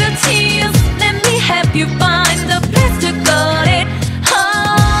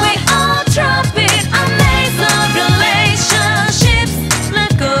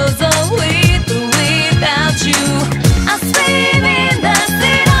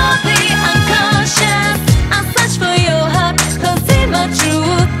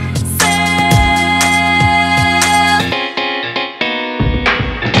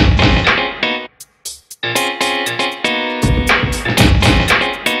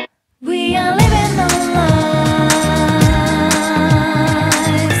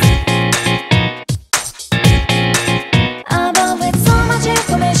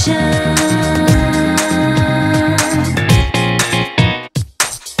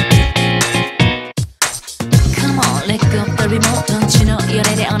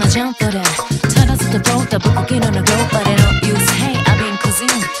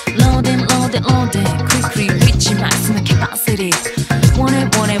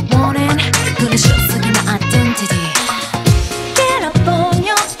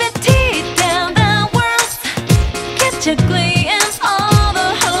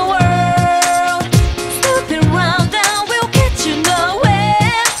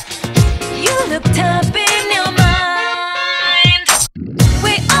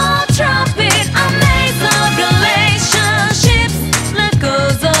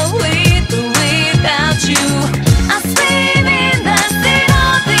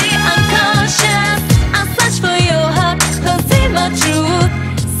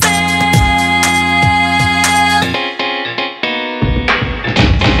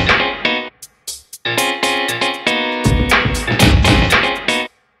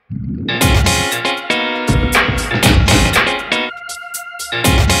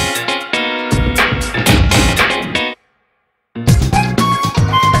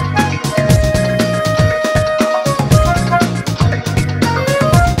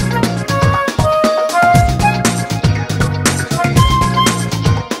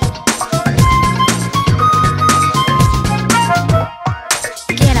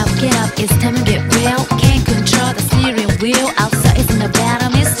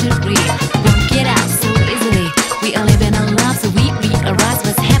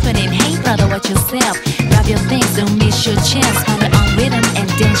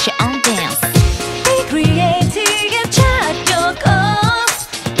dance your own dance. Be creative and chart your course.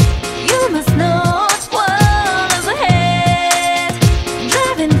 You must know what lies ahead.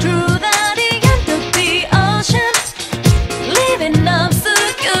 Driving through the end of the ocean, living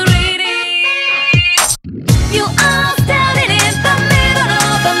obscurity. You are standing in the middle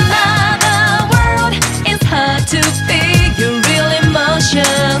of another world. It's hard to feel your real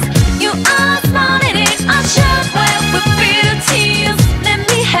emotions. You are smiling in a shopware with bitter tears. Let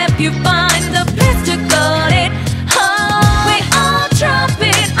me help you find the place to got it. Oh, we all drop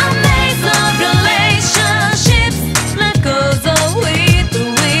it. A maze of relationships. Life goes on with or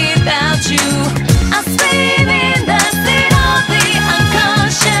without you. I swim in the sea of the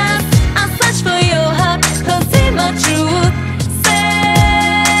unconscious. I search for your heart, cause it's my truth.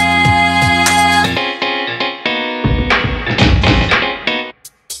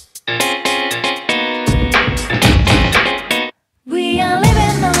 We are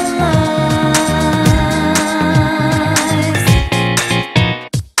living our lives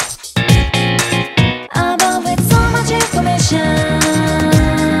above with so much information.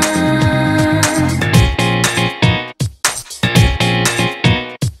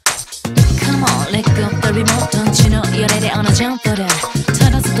 Come on, let go of the remote. Don't you know you're ready on a jump for that?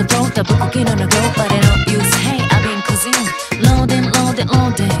 Turn us the road, the book again on the go, but I don't use. Hey, I've been causing loading, loading,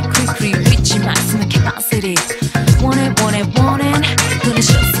 loading. Quickly reaching maximum capacity. Want it, want it, want it. Gonna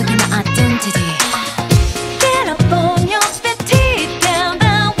show some my identity. Get up on your feet, teeth down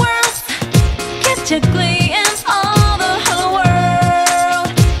the world. Get your glimpse of the whole world.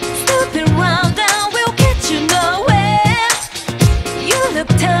 Stupid round down will get you nowhere. You look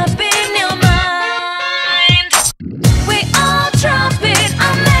up in your mind. We all drop it. A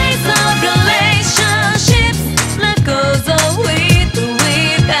maze of relationships. Life goes on with or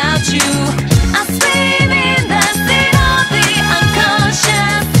without you. I swim in the sea of the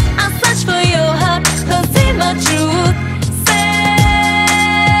unconscious. I search for your heart, cause it's my truth.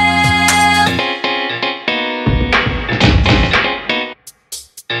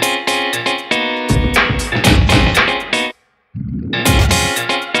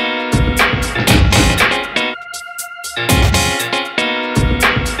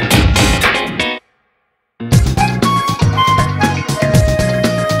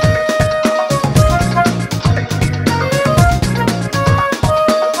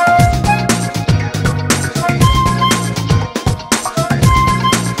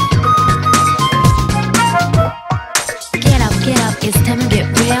 Get up, it's time to get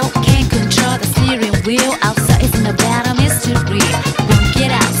real. Can't control the steering wheel. Outside it's in a battle mystery. Won't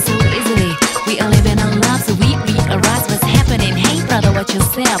get out so easily. We all live in our lives, so we realize what's happening. Hey brother, watch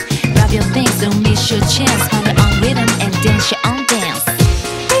yourself. Grab your things, don't miss your chance. Find your own rhythm and dance your own dance.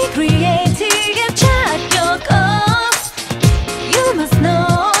 Be creative and chart your course. You must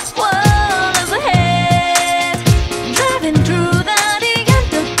know what lies ahead. Driving through the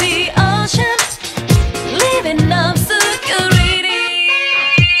end of the ocean, living obscurity.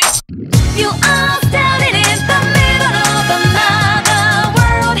 You are standing in the middle of another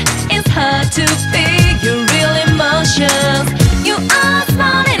world. It's hard to feel your real emotions. You are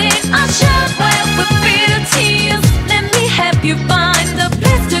smiling in a shopware with bitter tears. Let me help you find the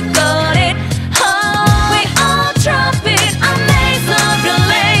place to got it. Oh, we all drop it. A maze of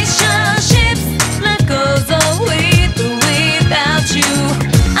relationships. Life goes on with or without you.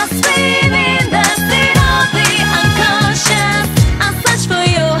 I swim in the sea of the unconscious. I search for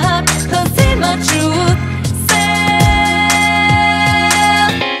your heart, cause it's my truth.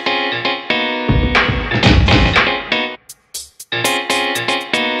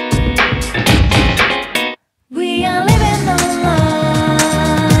 We are living our lives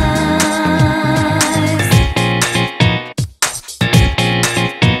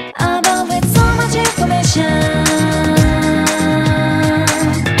above with so much information.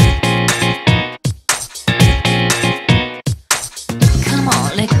 Come on,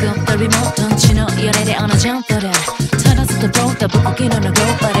 let go of the remote. Don't you know you're ready on a jump for that? Turn us the road, the book again on the go,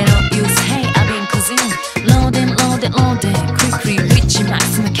 but I don't use. Hey, I've been causing loading, loading, loading. Quickly reaching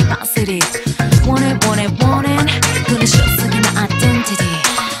maximum capacity. Want it, want it, want it. Gonna show some my identity.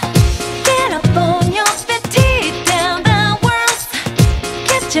 Get up on your feet, teeth down the world.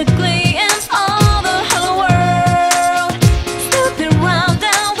 Get your glimpse of the whole world. Stupid round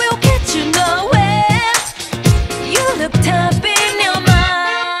down will get you nowhere. You look up in your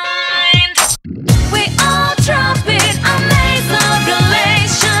mind. We all drop it. A maze of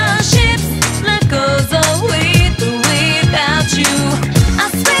relationships. Life goes on with or without you. I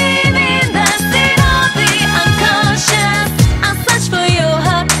swim in the sea of the unconscious. I search for your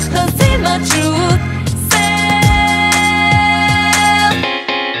heart, cause it's my truth. Sail.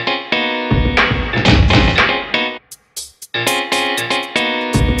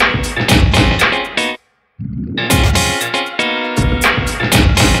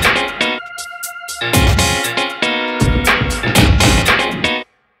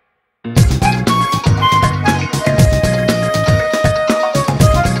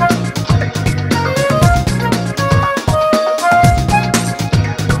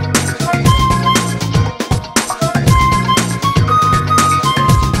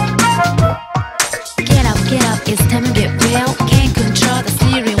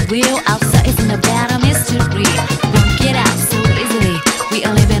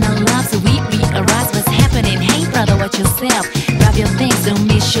 yourself. Grab your things, don't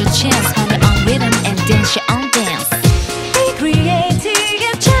miss your chance. Find your own rhythm and dance your own dance. Be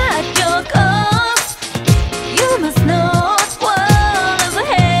creative, chart your course. You must know what is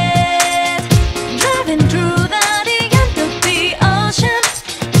ahead. Driving through the end of the ocean,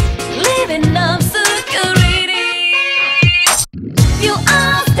 living up security. You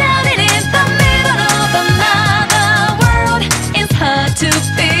are standing in the middle of another world. It's hard to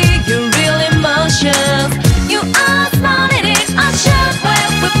figure real emotions. You are smiling in a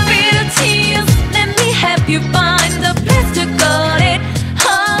shortwave with bitter tears. Let me help you find the place to guard it.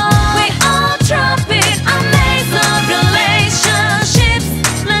 Oh, we all drop it, a maze of relationships.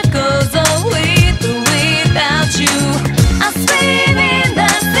 Life goes on with or without you. I swim in the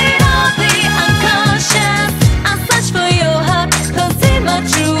sea of the unconscious. I search for your heart, cause in my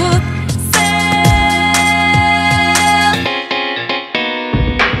truth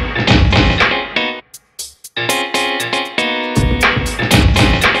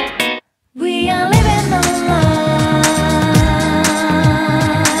we are living our lives,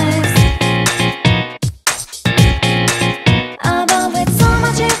 about with so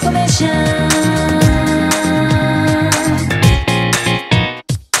much information.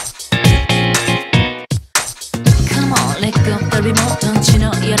 Come on, let go of the remote. Don't you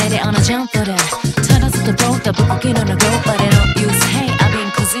know you're ready on a jump for that? Turn us the boat, the book on the go, but I don't use. Hey, I've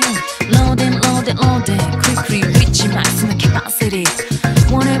been cuisine, loading, loading, loading, quickly reaching maximum capacity.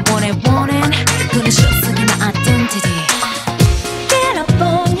 Want it, want it, want it. Gonna show some my identity. Get up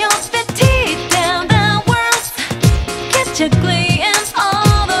on your feet, teeth down the world. Get your glimpse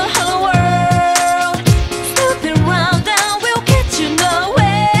of the whole world. Snooping round and we'll get you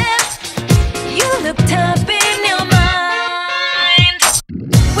nowhere. You look up in your mind.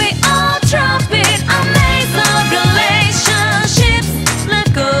 We all drop it, a maze of relationships.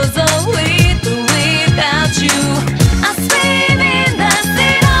 Life goes on with or without you. I swim in the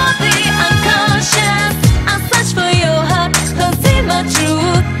sea of the unconscious. I search for your heart, cause in my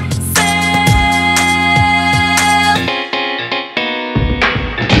truth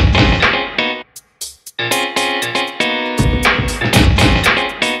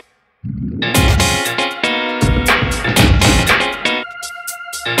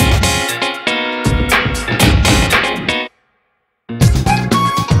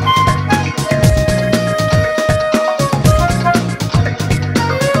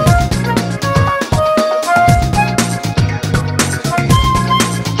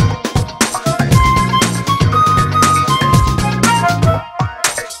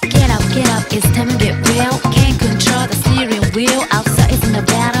Get up, it's time to get real. Can't control the steering wheel. Outside isn't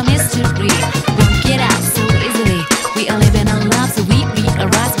about a mystery. Won't get out so easily. We all live in our lives, so we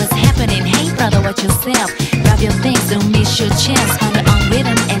realize what's happening. Hey brother, watch yourself. Grab your things, don't miss your chance. Find your own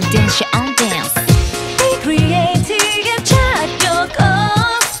rhythm and dance your own dance. Be creative, chart your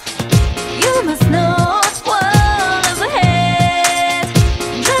course. You must know what is ahead.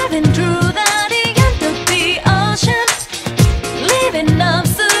 Driving through the end of the ocean, living up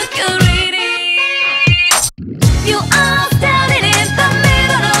security. You are standing in the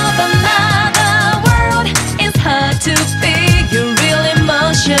middle of another world. It's hard to figure real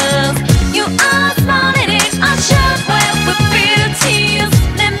emotions. You are smiling in a shortwave with bitter tears.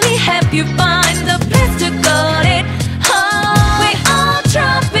 Let me help you find the place to guard it. Oh, we all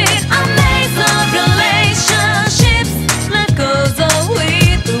drop it, a maze of relationships. Life goes on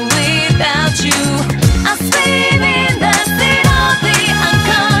with or without you. I swim in the sea of the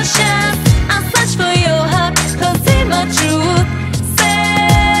unconscious. I search for your heart, cause in my truth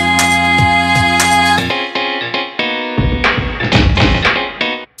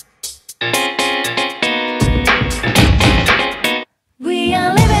we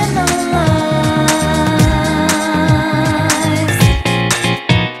are living our lives,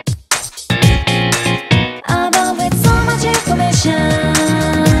 about with so much information.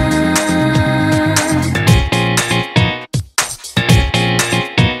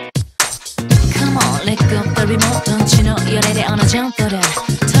 Come on, let go of the remote. Don't you know you're ready on a jump for that?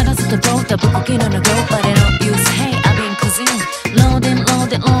 Turn us the boat, the book on the go, but I don't use. Hey, I've been cuisine, loading,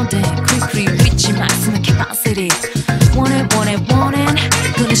 loading, loading, quickly reaching maximum capacity. Want it, want it, want it.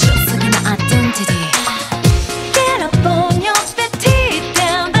 Gonna show some my identity. Get up on your feet, teeth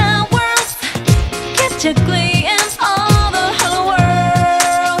down the world. Get your glimpse of the whole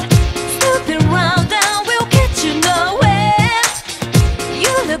world. Snooping round and we'll get you nowhere.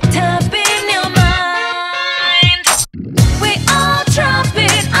 You look up in your mind. We all drop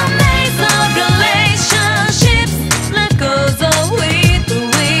it, a maze of relationships. Life goes on with or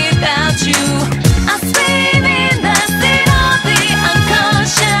without you. I swim in the sea of the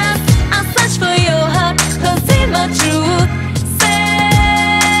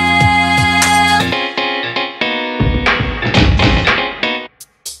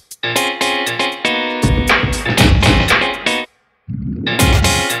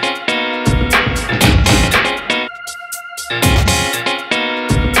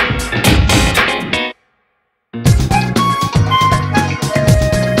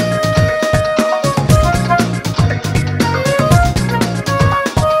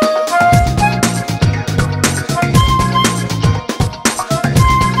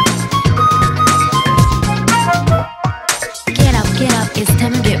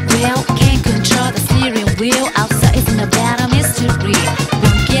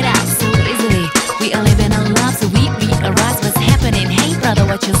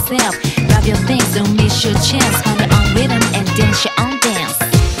watch yourself. Grab your things, don't miss your chance. Find your own rhythm and dance your own dance.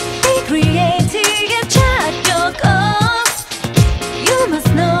 Be creative and chart your course. You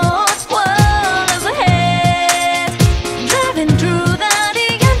must know what is ahead. Driving through the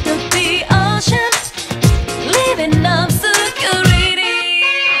end of the ocean, living up security.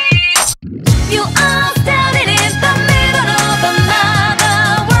 You are standing in the middle of another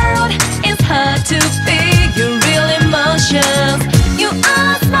world. It's hard to figure real emotions. You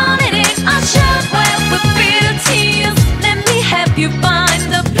are smiling in a shockwave with bitter tears. Let me help you find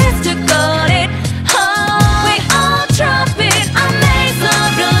the place to cut it home. We all drop it, a maze of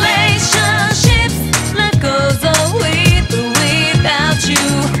relationships. Life goes on with or without you.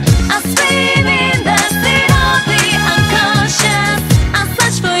 I swim in the sea of the unconscious. I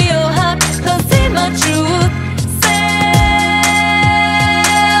search for your heart, cause in my truth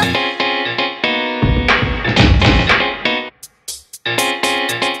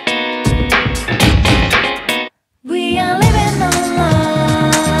we are living our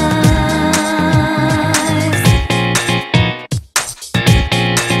lives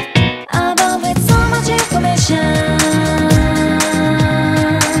above with so much information.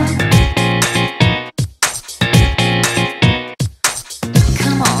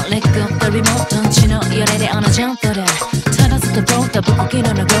 Come on, let go of the remote. Don't you know you're ready on a jump for that? Turn us the boat, the book on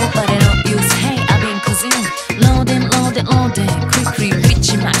the go, but I don't use. Hey, I've been consumed. Loading, loading, loading. Quickly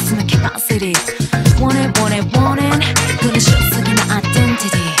reaching maximum capacity. Want it, want it, want it. Gonna show something my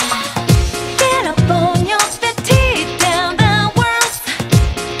identity. Get up on your feet, teeth down the world.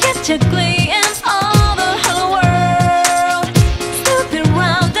 Catch a glimpse of the whole world. Stupid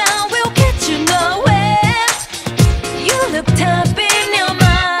round down will get you nowhere. You look up in your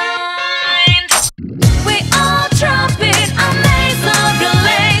mind. We all drop it, a maze of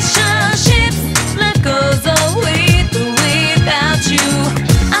relationships. Life goes on with or without you.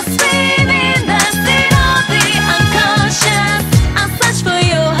 I swim in the sea of the unconscious. I search for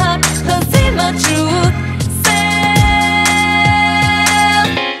your heart, cause in my truth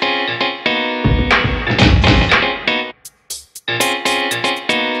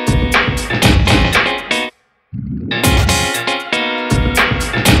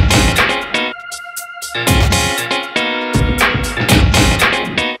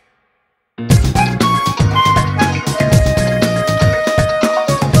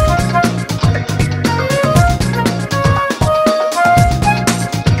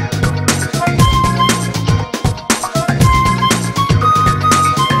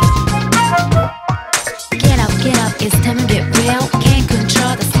Get up, it's time to get real. Can't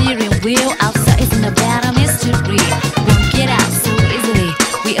control the steering wheel. Outside is in the battle mystery. Won't get out so easily.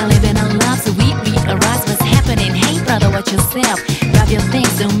 We all live in our lives, so we realize what's happening. Hey brother, watch yourself. Grab your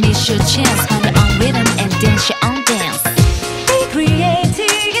things, don't miss your chance. Find your own rhythm and dance your own dance. Be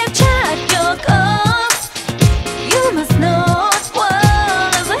creative and chart your course. You must know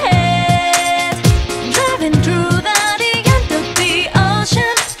what is ahead. Driving through the end of the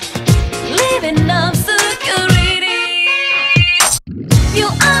ocean, living up security. You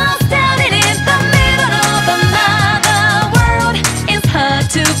are standing in the middle of another world. It's hard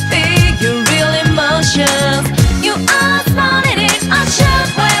to figure real emotions. You are smiling in a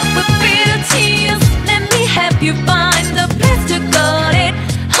shockwave with bitter tears. Let me help you find the place to cut it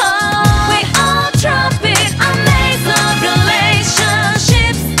home. We all drop it, a maze of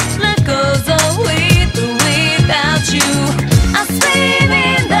relationships. Life goes on with or without you. I swim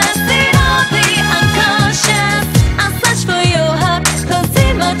in the sea of the unconscious. I search for your heart, cause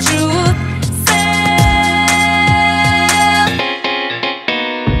in my truth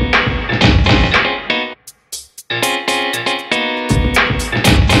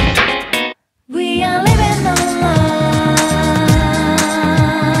we are living our lives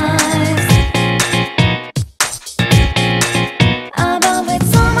above with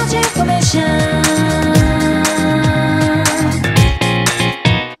so much information.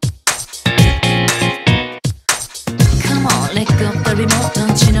 Come on, let go of the remote.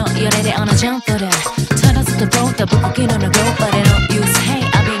 Don't you know you're ready on a jump for that? Turn us the boat, the book on the go, but I don't use. Hey,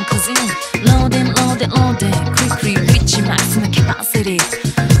 I've been consumed. Loading, loading, loading. Quickly reaching maximum capacity.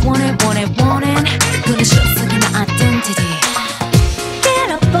 Want it, want it, want it. Gonna show something my identity. Get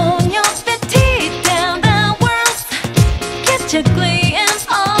up on your feet, teeth down the world. Catch a glimpse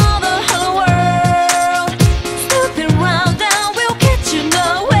of the whole world. Stupid round down will get you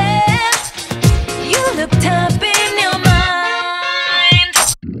nowhere. You look up in your mind.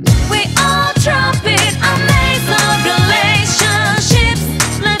 We all drop it, a maze of relationships.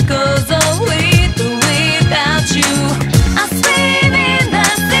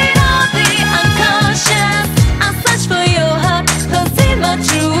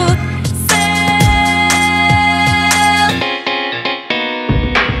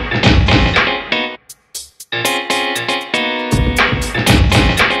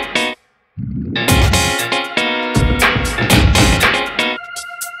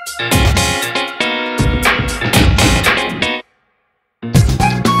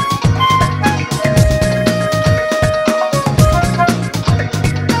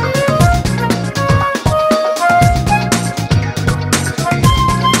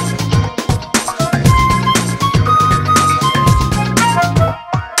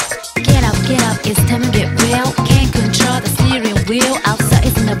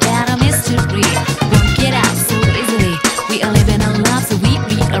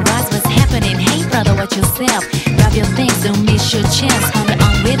 yourself. Grab your things, don't miss your chance. Find your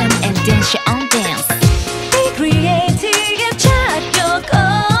own rhythm and dance your own dance. Be creative, chart your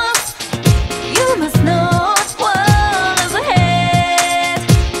course. You must know what is ahead.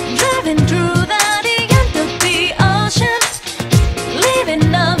 Driving through the end of the ocean,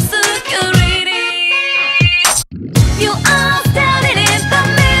 living up security. You are standing in the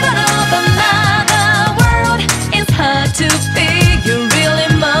middle of another world. It's hard to figure real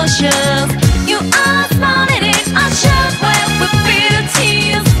emotions. You are smiling in a shockwave with bitter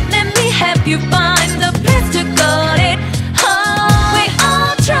tears. Let me help you find the place to cut it. Oh, we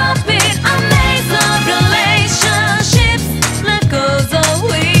all drop it, a maze of relationships. Life goes on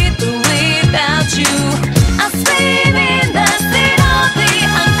with or without you. I swim in the sea of the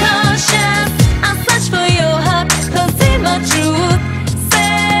unconscious. I search for your heart, cause in my truth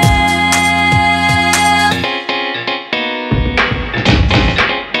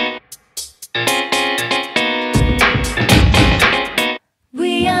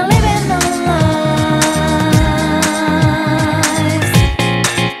we are living our lives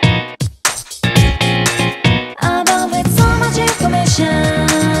about with so much information.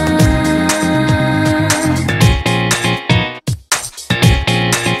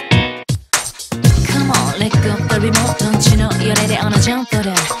 Come on, let go of the remote. Don't you know you're ready on a jump for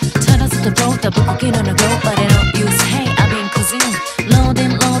that? Turn us the boat, the book again on the go, but I don't use. Hey, I've been cruising,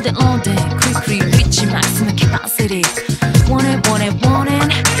 loading, loading, loading, quickly reaching maximum capacity. Want it, want it, want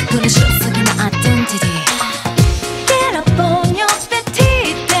it. Gonna show some my identity. Get up on your feet,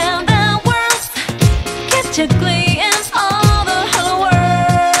 teeth down the world. Get your glimpse of the whole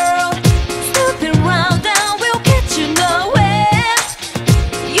world. Snooping round and we'll get you nowhere.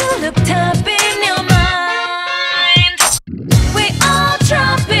 You look up in your mind. We all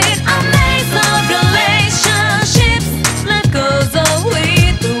drop it, a maze of relationships. Life goes on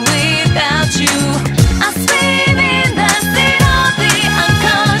with or without you. I swim in the sea of the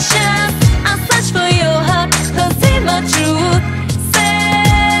unconscious. I search for your heart, cause in my truth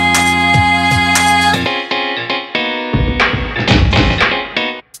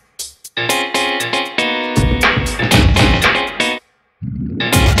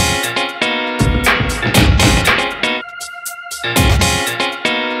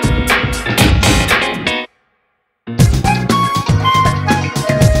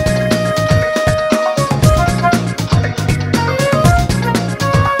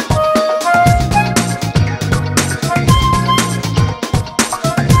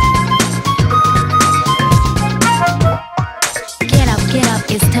Get up,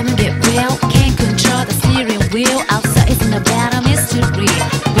 it's time to get real. Can't control the steering wheel. Outside is in a battle mystery.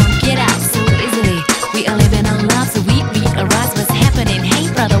 Won't get out so easily. We are living our lives, so we realize what's happening.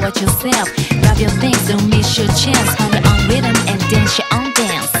 Hey brother, watch yourself. Grab your things, don't miss your chance. Find your own rhythm and dance your own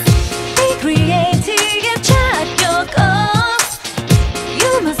dance. Be creative, chart your course.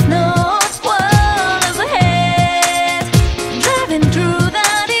 You must know what is ahead. Driving through the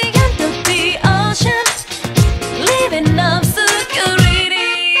end of the ocean, living up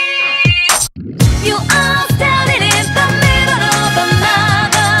security. You are standing in the middle of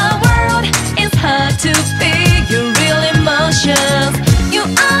another world. It's hard to figure real emotions. You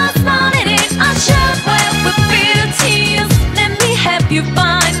are smiling in a shockwave with bitter tears. Let me help you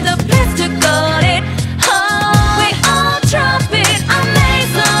find the place to cut it. Oh, we all drop it, a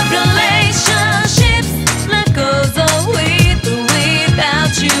maze of relationships. Life goes on with or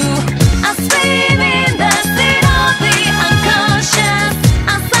without you. I swim in the sea of the unconscious.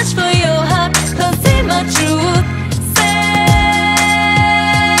 I search for your heart, cause in my truth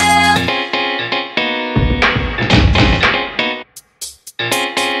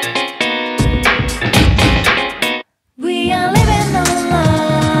we are living our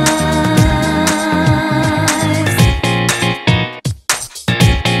lives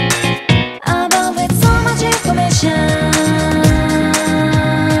about with so much information.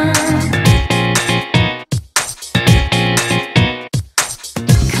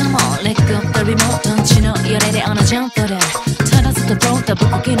 Come on, let go of the remote. Don't you know you're ready on a jump for that? Turn us the boat, the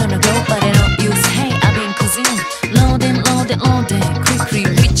book again on the go, but I don't use. Hey, I've been cruising, loading, loading, loading, quickly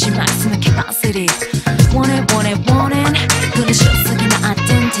reaching maximum capacity. Want it, want it, want it. Gonna show some my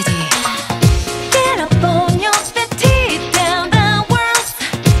identity. Get up on your feet, teeth down the world.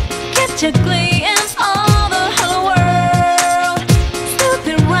 Get your glimpse of the whole world.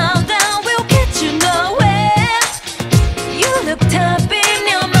 Snooping round and we'll get you nowhere. You look up in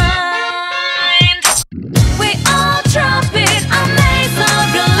your mind. We all drop it, a maze of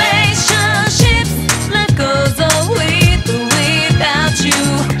relationships. Life goes on with or without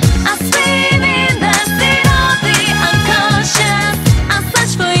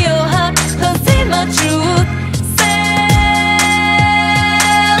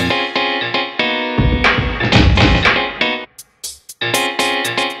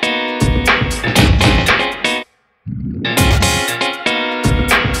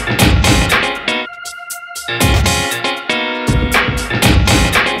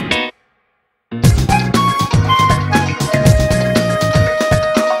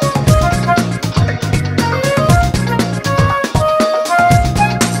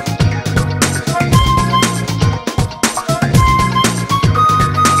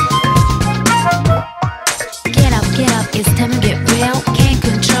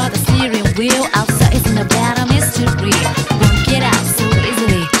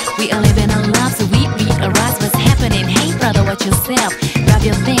yourself. Grab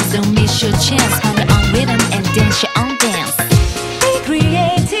your things, don't miss your chance. Find your own rhythm and dance your own dance. Be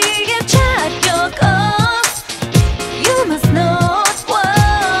creative, chart your course. You must know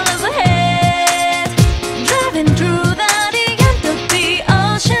what is ahead. Driving through the end of the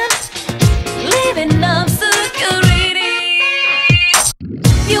ocean, living up security.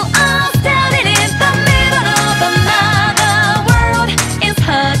 You are standing in the middle of another world. It's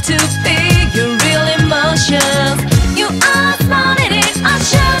hard to figure real emotions. You are smiling in a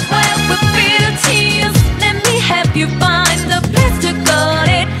shockwave with bitter tears. Let me help you find the place to cut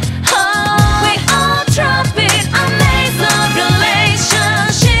it. Oh, we all drop it. A maze of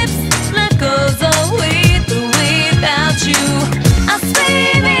relationships. Life goes on with or without you. I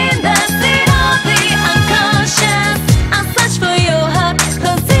swim in the sea of the unconscious. I search for your heart,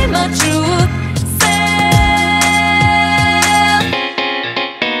 cause in my truth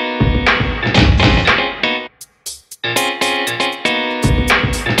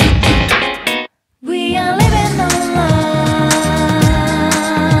we are living our lives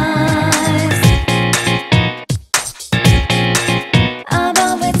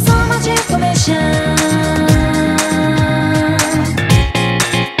above with so much information.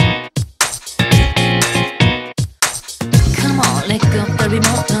 Come on, let go of the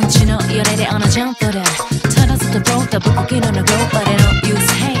remote. Don't you know you're ready on a jump for that? Turn us the boat, the book again on the go, but I don't use.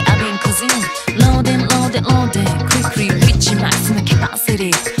 Hey, I've been cruising, loading, loading, loading, quickly reaching maximum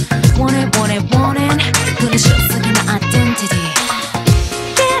capacity. Want it, want it, want it. Gonna show some my identity.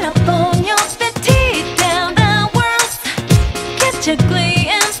 Get up on your feet, teeth down the world. Get your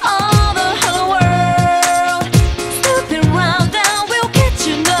glimpse of the whole world. Snooping round down will get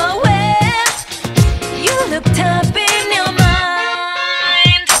you nowhere. You look up in your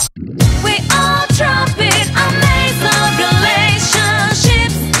mind. We all drop it, a maze of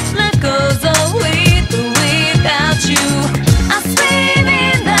relationships. Life goes on with or without you. I swim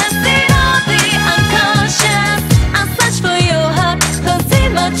in the sea of the unconscious. I search for your heart, cause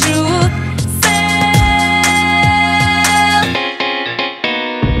in my truth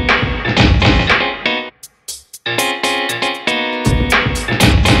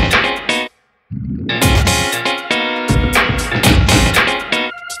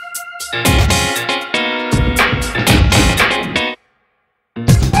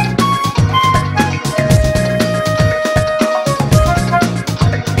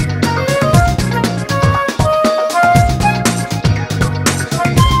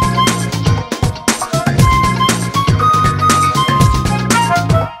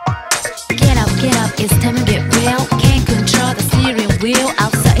Get up, it's time to get real. Can't control the steering wheel.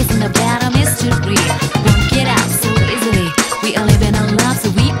 Outside is in a battle mystery. Won't get out so easily. We are living our lives, so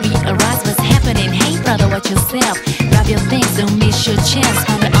we realize what's happening. Hey brother, watch yourself. Grab your things, don't miss your chance.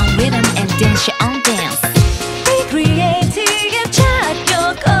 Find your own rhythm and dance your own dance. Be creative, chart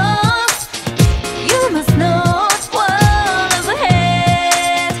your course. You must know what is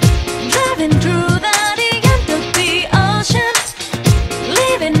ahead. Driving through the end of the ocean,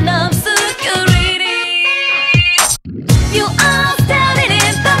 living up security. You are standing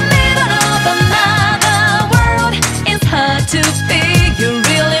in the middle of another world. It's hard to figure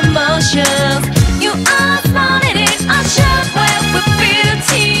real emotions. You are smiling in a shockwave with bitter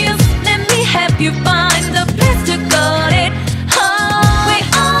tears. Let me help you find the place to cut it. Oh, we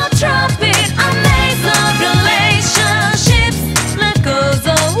all drop it, a maze of relationships. Life goes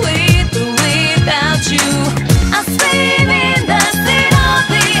on with or without you. I swim in the sea of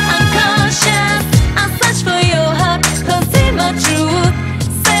the unconscious. I search for your heart, cause in my truth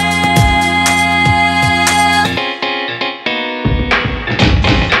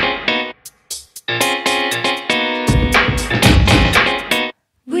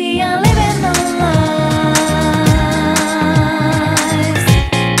we are living our lives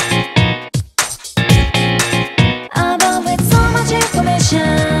above with so much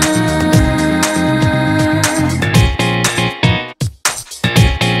information.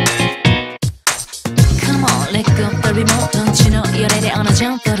 Come on, let go of the remote. Don't you know you're ready on a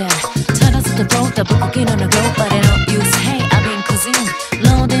jump for that? Turn us the boat, the book again on the go, but I don't use. Hey, I've been cruising,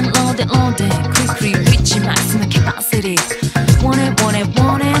 loading, loading, loading, quickly reaching maximum capacity. Want it, want it,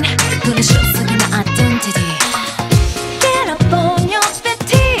 want it. Gonna show some my identity. Get up on your feet,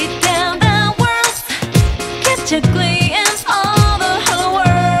 teeth down the world. Get your glimpse of the whole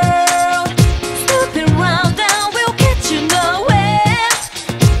world. Snooping round down will get you nowhere.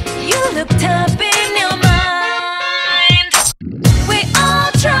 You look up in your mind. We all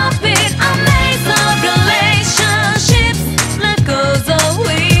drop it, a maze of relationships.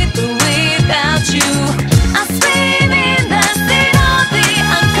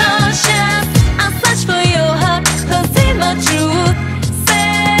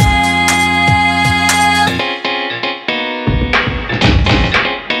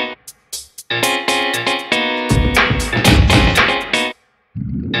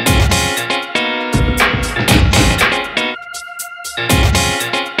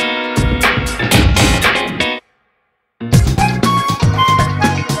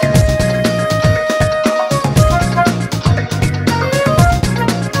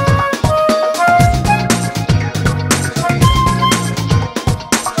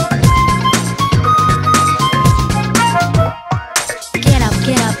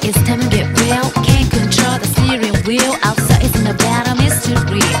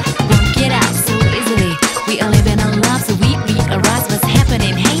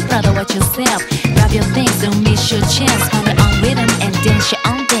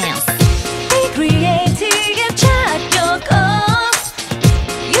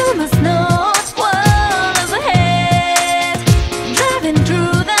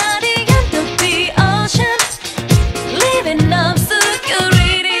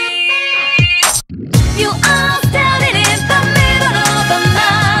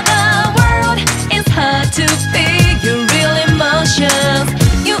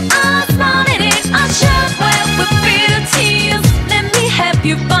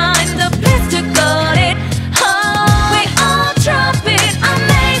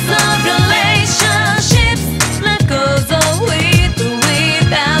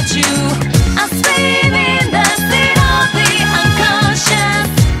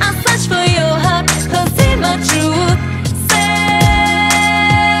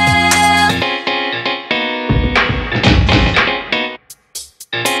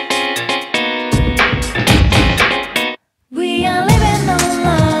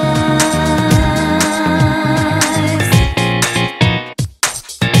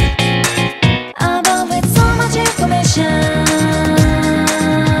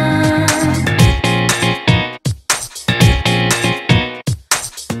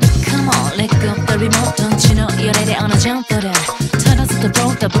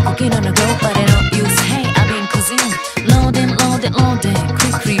 booking on the go, but I don't use hey, I've been consumed. Loading, loading, loading,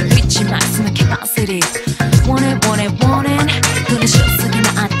 quickly reaching maximum capacity. Want it, want it, want it. Gonna show something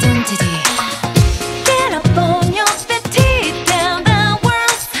my identity. Get up on your feet, teeth down the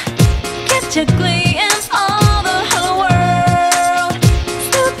world. Get your glimpse of the whole world.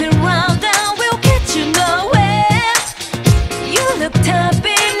 Snooping round down will get you nowhere. You look up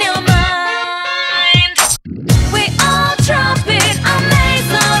in your mind. We all drop it,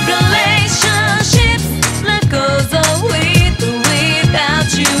 amaze of relationships. Life goes on with or without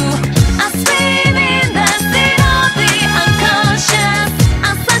you. I swim in the sea of the unconscious.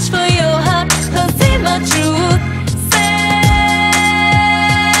 I search for your heart, don't see my truth.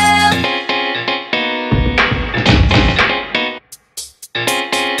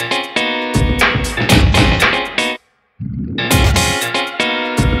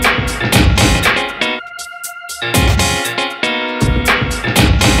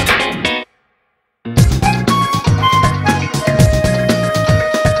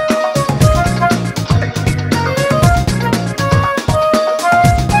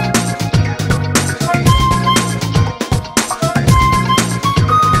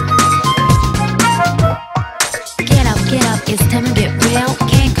 Get up, it's time to get real.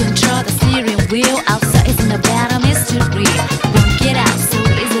 Can't control the steering wheel. Outside is in a battle mystery. Won't get out so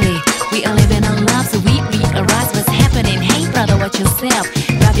easily. We are living our lives, so we realize what's happening. Hey brother, watch yourself.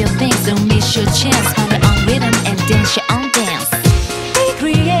 Grab your things, don't miss your chance. Find your own rhythm and dance your own dance. Be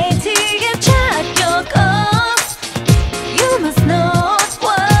creative, chart your goals. You must know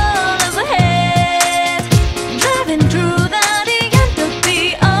what is ahead. Driving through the end of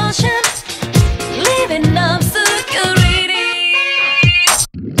the ocean. Living up security.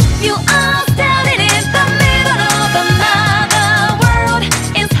 You are standing in the middle of another world.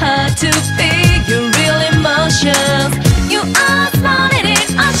 It's hard to figure real emotions. You are smiling in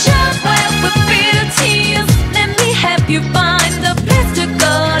a shopware with bitter tears. Let me help you find the place to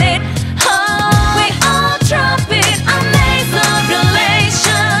got it home. We all drop it, amaze of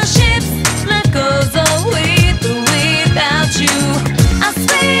relationships. Life goes on with or without you. I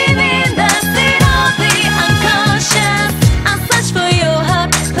swim in the sea of the unconscious. I search for your heart,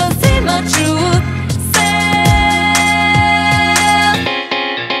 don't see my truth.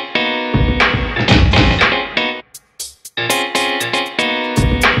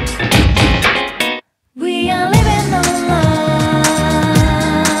 We are living our lives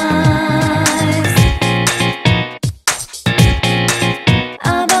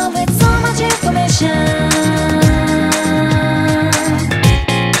above with so much information.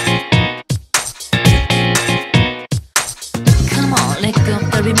 Come on, let go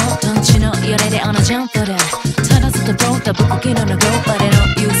of the remote. Don't you know you're ready on a jump for that? Turn us the road, the book cooking on the go, but I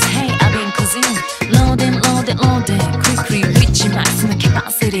don't use hey, I've been consumed. Loading, loading, loading, quickly reaching maximum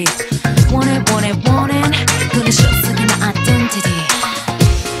capacity. Want it, want it, want it. Gonna show something my identity.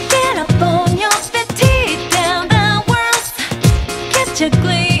 Get up on your feet, teeth down the world. Get your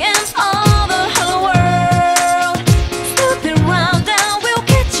glimpse of the whole world. Snooping round down will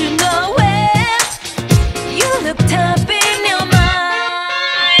get you nowhere. You look up in your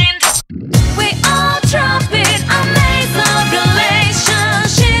mind. We all drop it, amaze of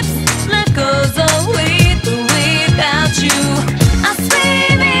relationships. Life goes on with or without you. I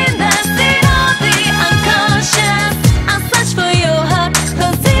swim in the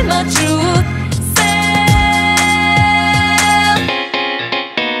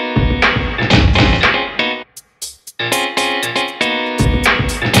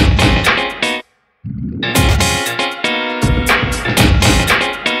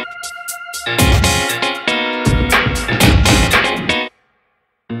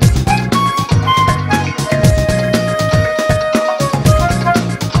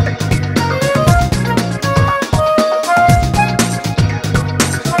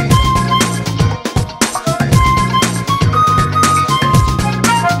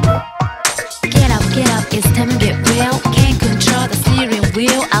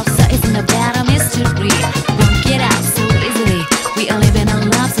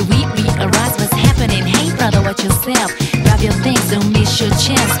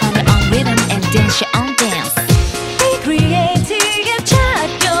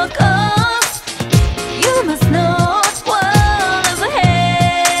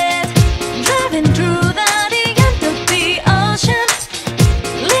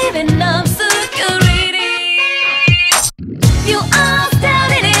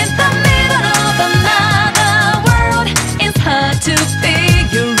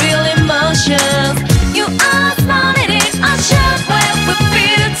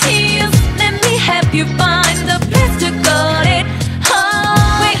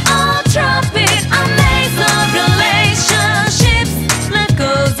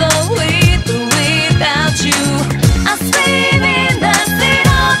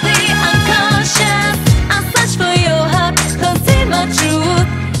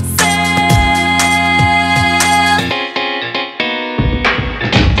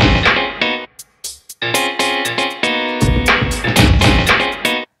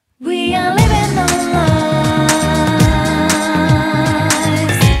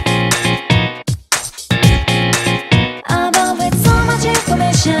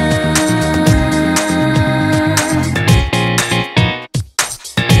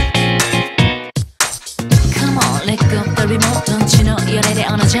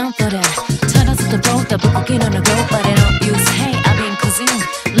jump for that. 털어서 또 보다 붓기는 하고 but I don't use hey I've been consumed.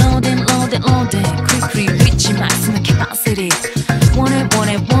 Loading, loading, loading. Quickly reaching maximum capacity. Want it, want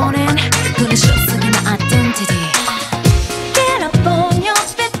it, want it. 그는 show my identity. Get up on your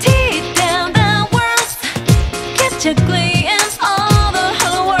feet, tear down the walls. Get your glimpse of the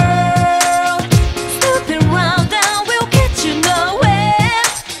whole world. Stupid round down will get you nowhere.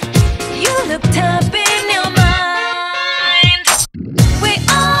 You look tough in your mind. We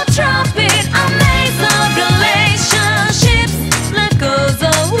all drop it, amaze of relationships. Life goes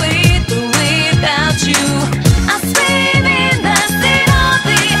on with or without you. I swim in the sea of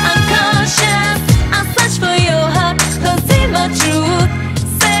the unconscious. I search for your heart, cause in my truth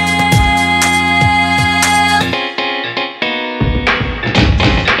self.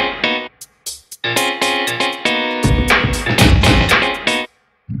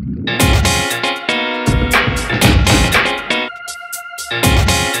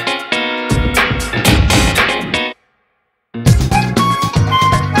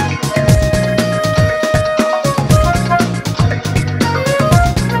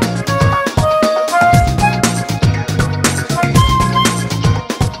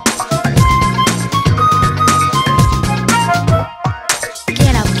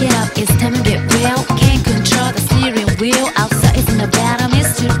 Get up, it's time to get real. Can't control the steering wheel. Outside is in the battle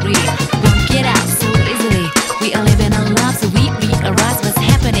mystery. Won't get out so easily. We are living our lives, so we realize what's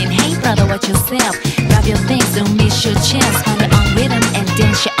happening. Hey brother, watch yourself. Grab your things, don't miss your chance. Find your own rhythm and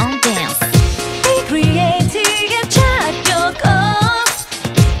dance your own dance. Be creative, chart your course.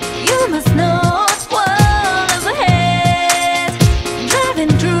 You must know what lies ahead.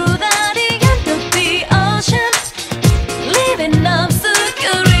 Driving through the end of the ocean. Living up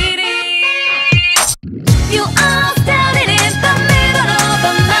security. You are standing in the middle of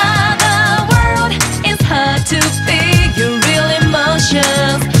another world. It's hard to figure real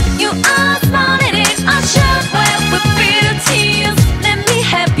emotions. You are smiling in a shockwave with bitter tears. Let me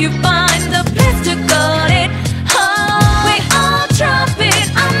help you find the place to guard it home. We all drop it,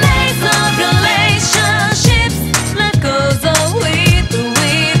 amaze of relationships. Life goes on with or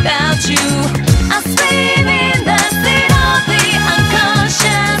without you. I swim in the sea of the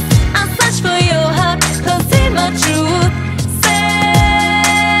unconscious. I search for your heart, cause in my truth self.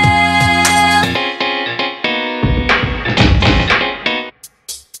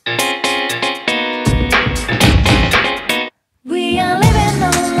 We are living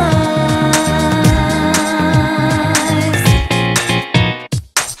our lives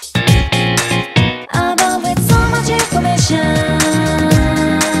about with so much information.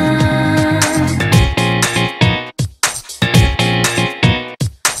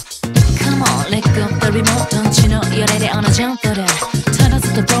 Come on, let go of the remote. Don't you know you're ready on a jump for that?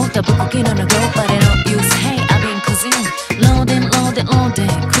 털어서 또 보다 붓기는 하고 but I don't use hey I've been consumed. Loading, loading,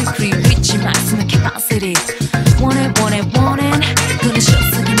 loading. Quickly reaching maximum capacity. Want it, want it, want it. 그는 show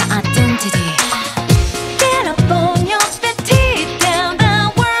my identity. Get up on your feet, tear down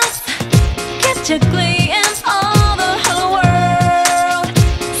the walls. Get your glimpse of the whole world.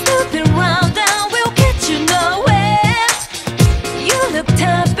 Stupid round down will get you nowhere. You look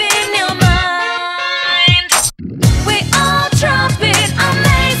tough in your mind. We all drop it,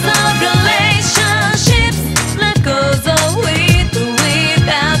 amaze of relationships. Life goes on with or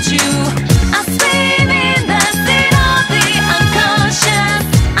without you. I swim in the sea of the unconscious.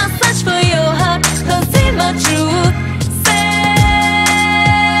 I search for your heart, cause in my truth self.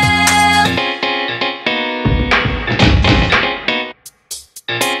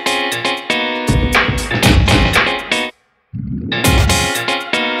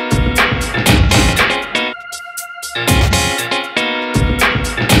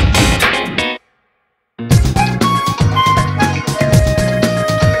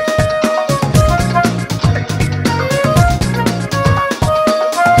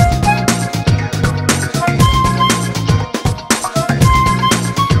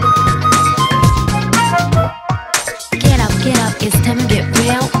 Get up, it's time to get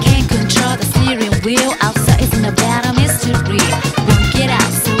real. Can't control the steering wheel. Outside is in the battle mystery. Won't get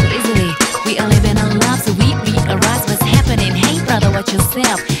out so easily. We are living our lives, so we realize what's happening. Hey brother, watch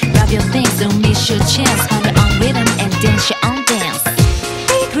yourself. Grab your things, don't miss your chance. Find your own rhythm and dance your own dance.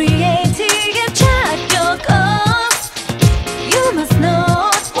 Be creative, chart your course. You must know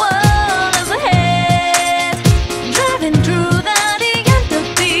what lies ahead. Driving through the end of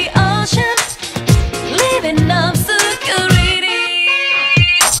the ocean. Living up security.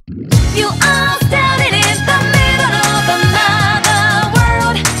 You are standing in the middle of another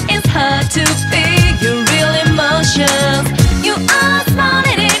world. It's hard to figure real emotions. You are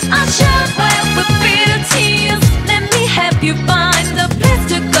smiling in a shockwave with bitter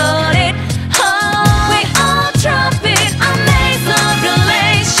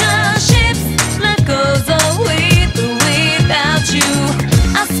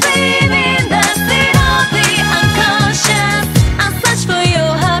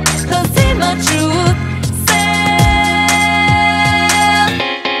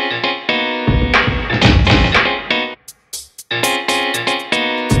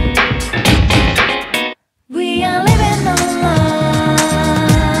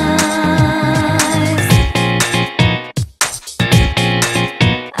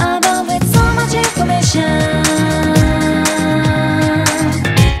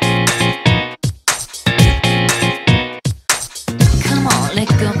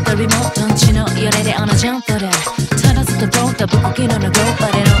the remote, don't you know you're ready on a jump for that. Turn us the road, the book in on the go,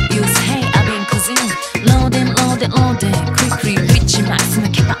 but I don't use. Hey, I've been cuisine, loading, quickly reaching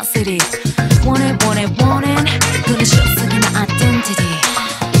maximum capacity. Want it, gonna show some my identity.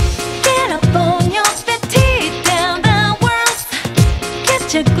 Get up on your feet, teeth down the world,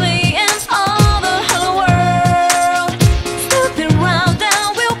 get your glance all the whole world. Stupid round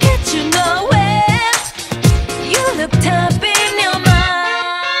down will get you nowhere. You look tough in your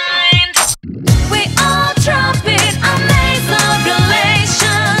mind. We all drop it, amaze of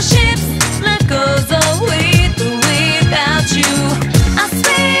relationships. Life goes away without you. I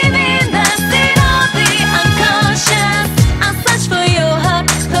swim in the sea of the unconscious. I search for your heart,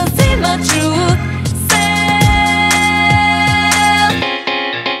 cause in my truth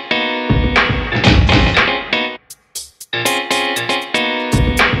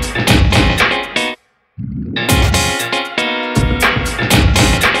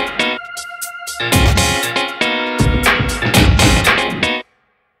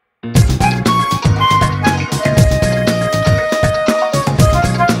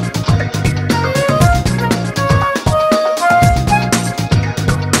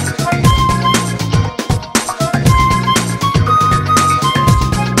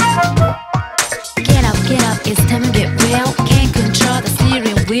it's time to get real. Can't control the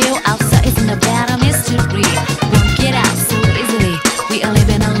steering wheel. Outside isn't about a mystery. Won't get out so easily. We are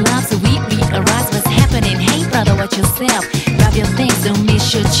living our lives, so we realize what's happening. Hey brother, watch yourself. Grab your things, don't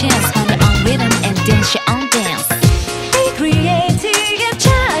miss your chance. Find your own rhythm and dance your own dance. Be creative,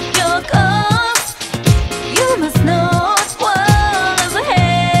 chart your course. You must know what is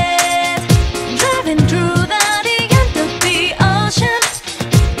ahead. Driving through the end of the ocean,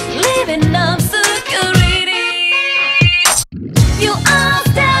 living up security. You are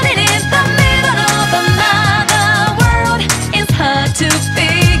standing in the middle of another world. It's hard to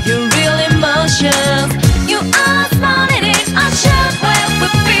figure real emotions. You are smiling in a short web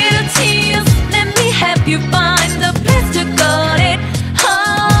with bitter tears. Let me help you find the place to got it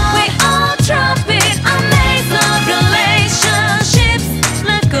home. We all drop it, amaze of relationships.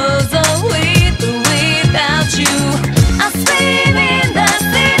 Life goes away without you. I swim in the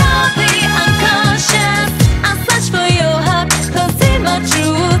sea of the unconscious. I search for your heart, cause in my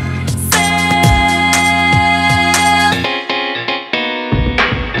truth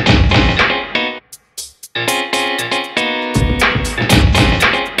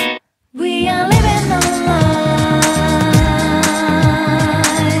we are living our lives,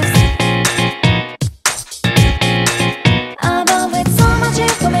 about with so much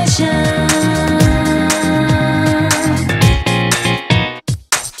information.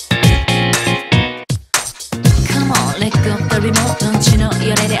 Come on, let go of the remote, don't you know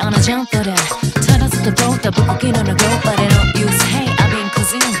you're ready on a jump for that. Turn us the road, the book in on the go, but I don't use. Hey, I've been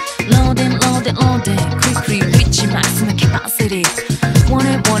cuisine, loading, quickly reaching maximum capacity. Want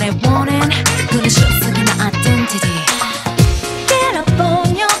it, gonna show some my identity. Get up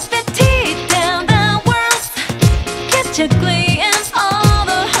on your feet, teeth down the world, get your glance all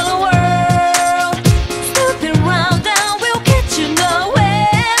the whole world. Stupid round down will get you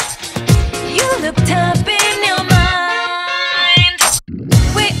nowhere. You look tough in your mind.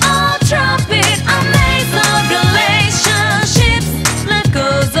 We all drop it, amaze of relationships. Life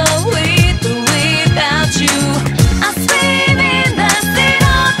goes away without you. I swim in the sea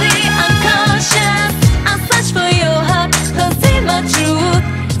of the unconscious. I search for your heart, cause in my truth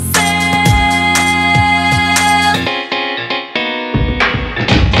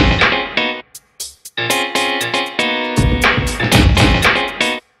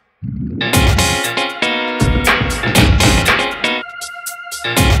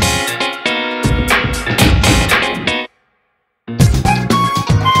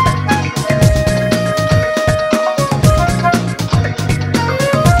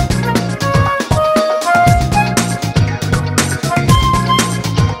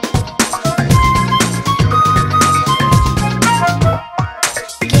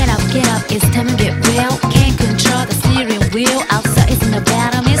Get up, it's time to get real. Can't control the steering wheel. Outside isn't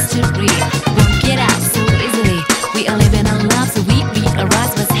about a mystery. Won't get out so easily. We are living our lives, so we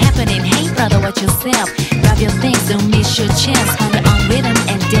realize what's happening. Hey brother, watch yourself. Grab your things, don't miss your chance. Find your own rhythm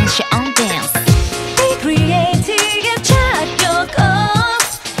and dance your own dance. Be creative, chart your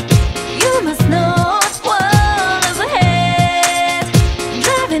course. You must know what is ahead.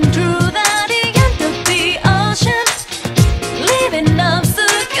 Driving through the end of the ocean, living up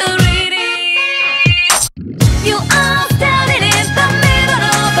security.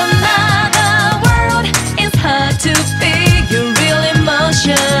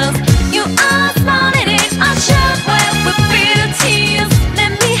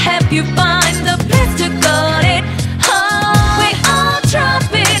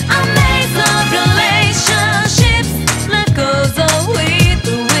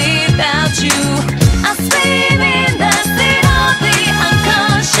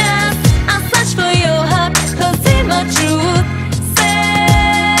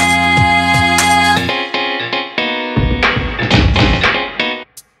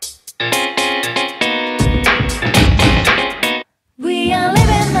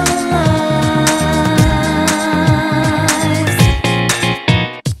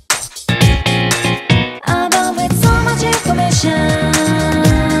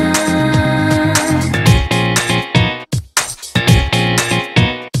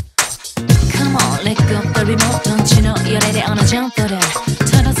 열애를 어느 정도를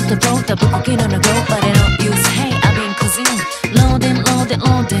털어서 또 보다 붓기는 하고 But I don't use hey I've been causing Loading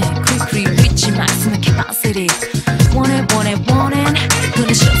quickly reaching maximum capacity Want it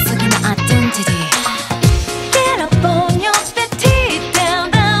그는 쇼속인 my identity Get up on your feet teeth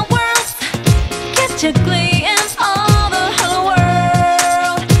down the world Get your glance all the whole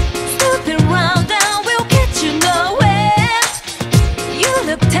world Stupid round down will get you nowhere You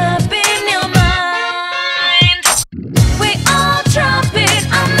look tough in your mind We all drop it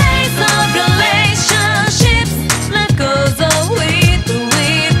on days of relationships Life goes on with or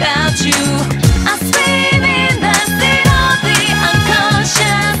without you I swim in the sea of the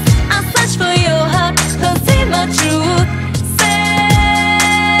unconscious I search for your heart, cause in my truth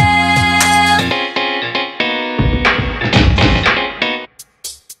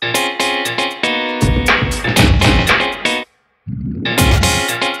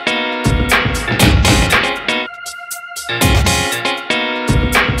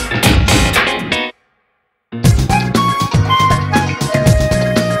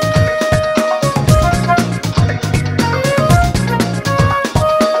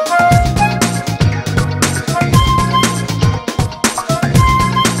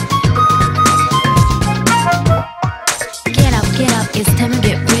Get up, it's time to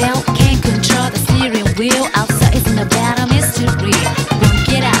get real Can't control the steering wheel Outside isn't a battle mystery Won't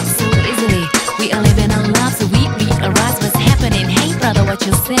get out so easily We all live in our lives so we realize what's happening Hey brother, watch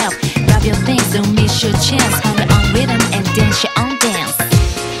yourself Grab your things, don't miss your chance Find your own rhythm and dance your own dance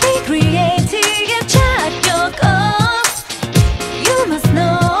Be creative, chart your course You must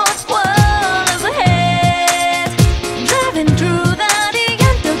know what is ahead Driving through the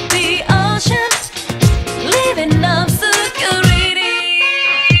end of the ocean Living up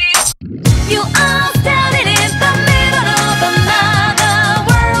You are standing in the middle of another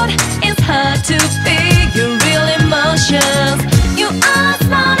world It's hard to figure real emotions You are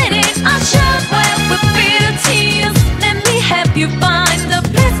smiling in a shockwave with bitter tears Let me help you find the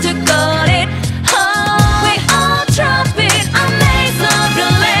place to cut it home We all drop it on days of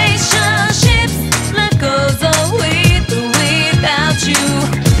relationships Life goes on with or without you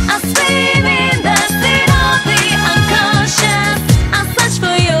I swim in the sea of the unconscious I search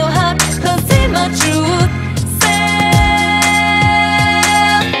for your heart my truth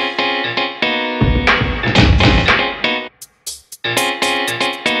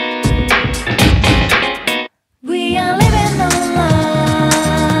We are living our lives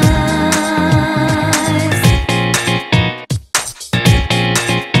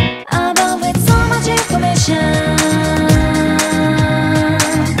Although with so much information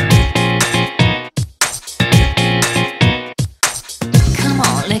Come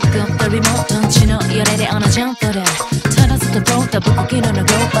on, let go of the remote Don't you know 열애를 어느 정도를 털어서 또 보다 붓기는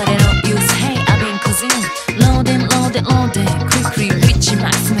하고 But I don't use hey I've been causing Loading quickly reaching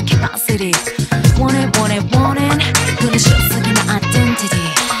maximum capacity Want it 그는 쇼속인 my identity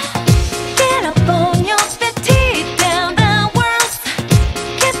Get up on your feet teeth down the world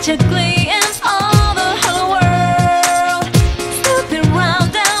Get your glance all the whole world Stupid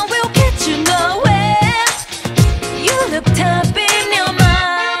round down will get you nowhere You look tough in your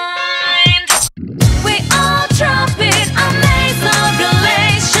mind We all drop it on days of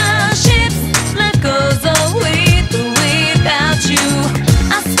relationships Life goes on with or without you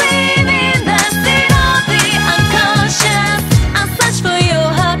I swim in the sea of the unconscious I search for your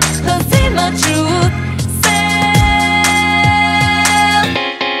heart, cause in my truth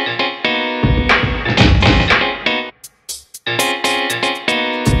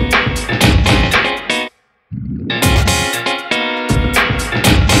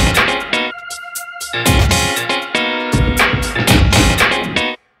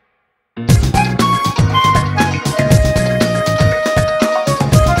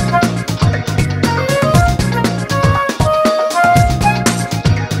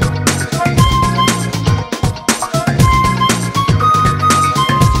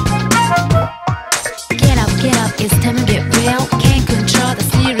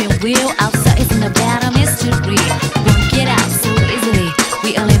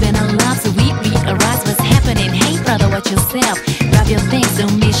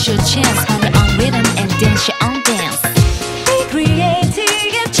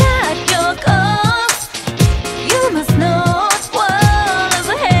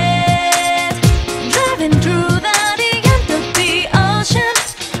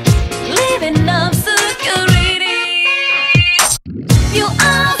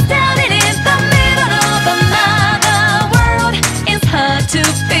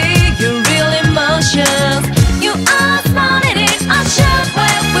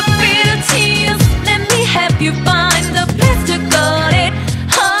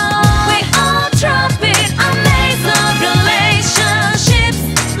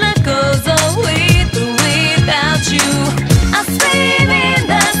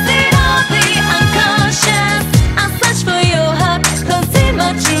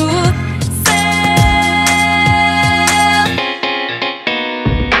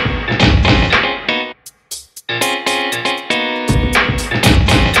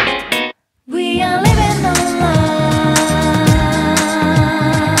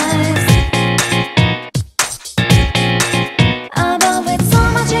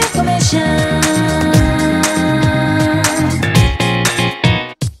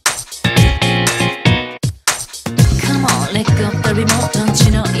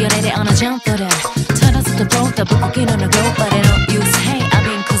jump for that. 털어서 또 보다 붓기는 안 go, but I don't use. Hey, I've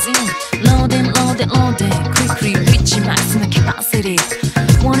been causing loading, loading, loading. Quickly reaching maximum capacity.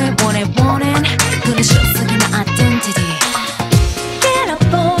 Want it, want it, want it. gonna show my identity. Get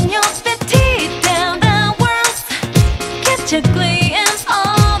up on your feet, teeth down the world. Catch a glimpse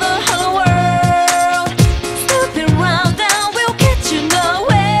of the whole world. Stupid round down will get you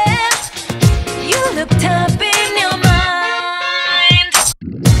nowhere. You look tough in your mind.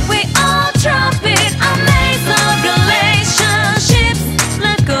 We all drop it, a maze of relationships.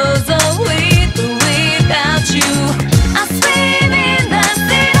 Life goes on with or without you. I swim in the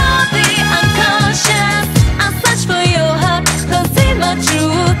sea of the unconscious. I search for your heart, cause in my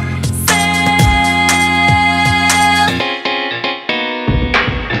truth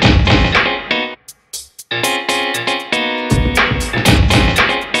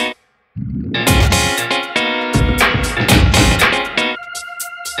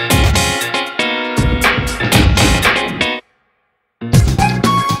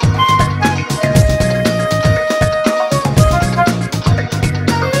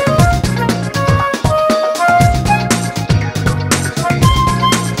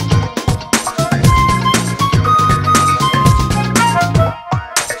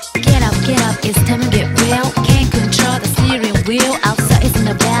it's time to get real. Can't control the steering wheel. Outside isn't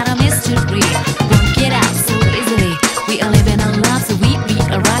a battle mystery. Won't get out so easily. We all live in our lives, so we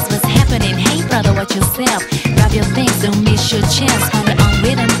realize what's happening. Hey brother, watch yourself. Grab your things, don't miss your chance. Find your own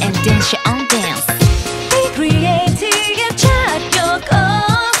rhythm and dance your own dance. Be creative, chart your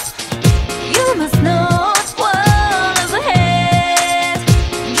course. You must know what is ahead.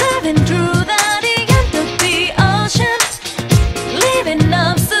 Driving through the end of the ocean. Living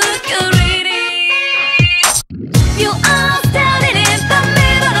up security. You are standing in the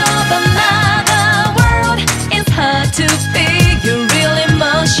middle of another world. It's hard to figure real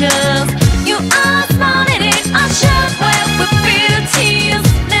emotions. You are smiling in a shockwave with bitter tears.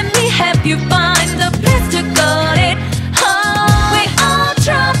 Let me help you find the place to cut it. Oh, we all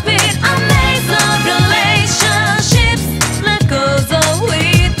drop it, a maze of relationships. Life goes on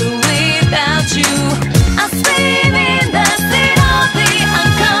with or without you. I swim in the sea of the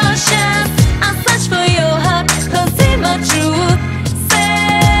unconscious. I search for your heart, cause in my truth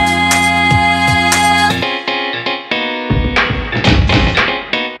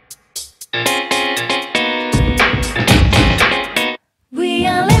we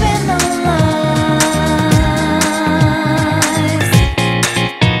are living our lives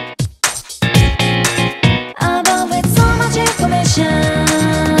above with so much information.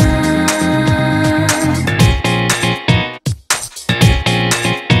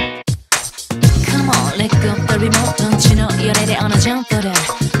 Come on, let go of the remote. Don't you know you're ready on a jump for that?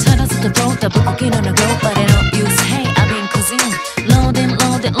 털어서 또 보다 붓기는 안 go, but I don't use. Hey, I've been causing loading,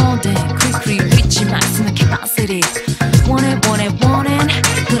 loading, loading. Quickly reaching maximum capacity. Want it, want it, want it.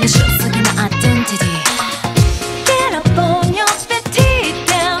 gonna show my identity. Get up on your feet, teeth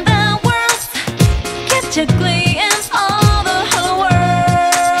down the world. Catch a glimpse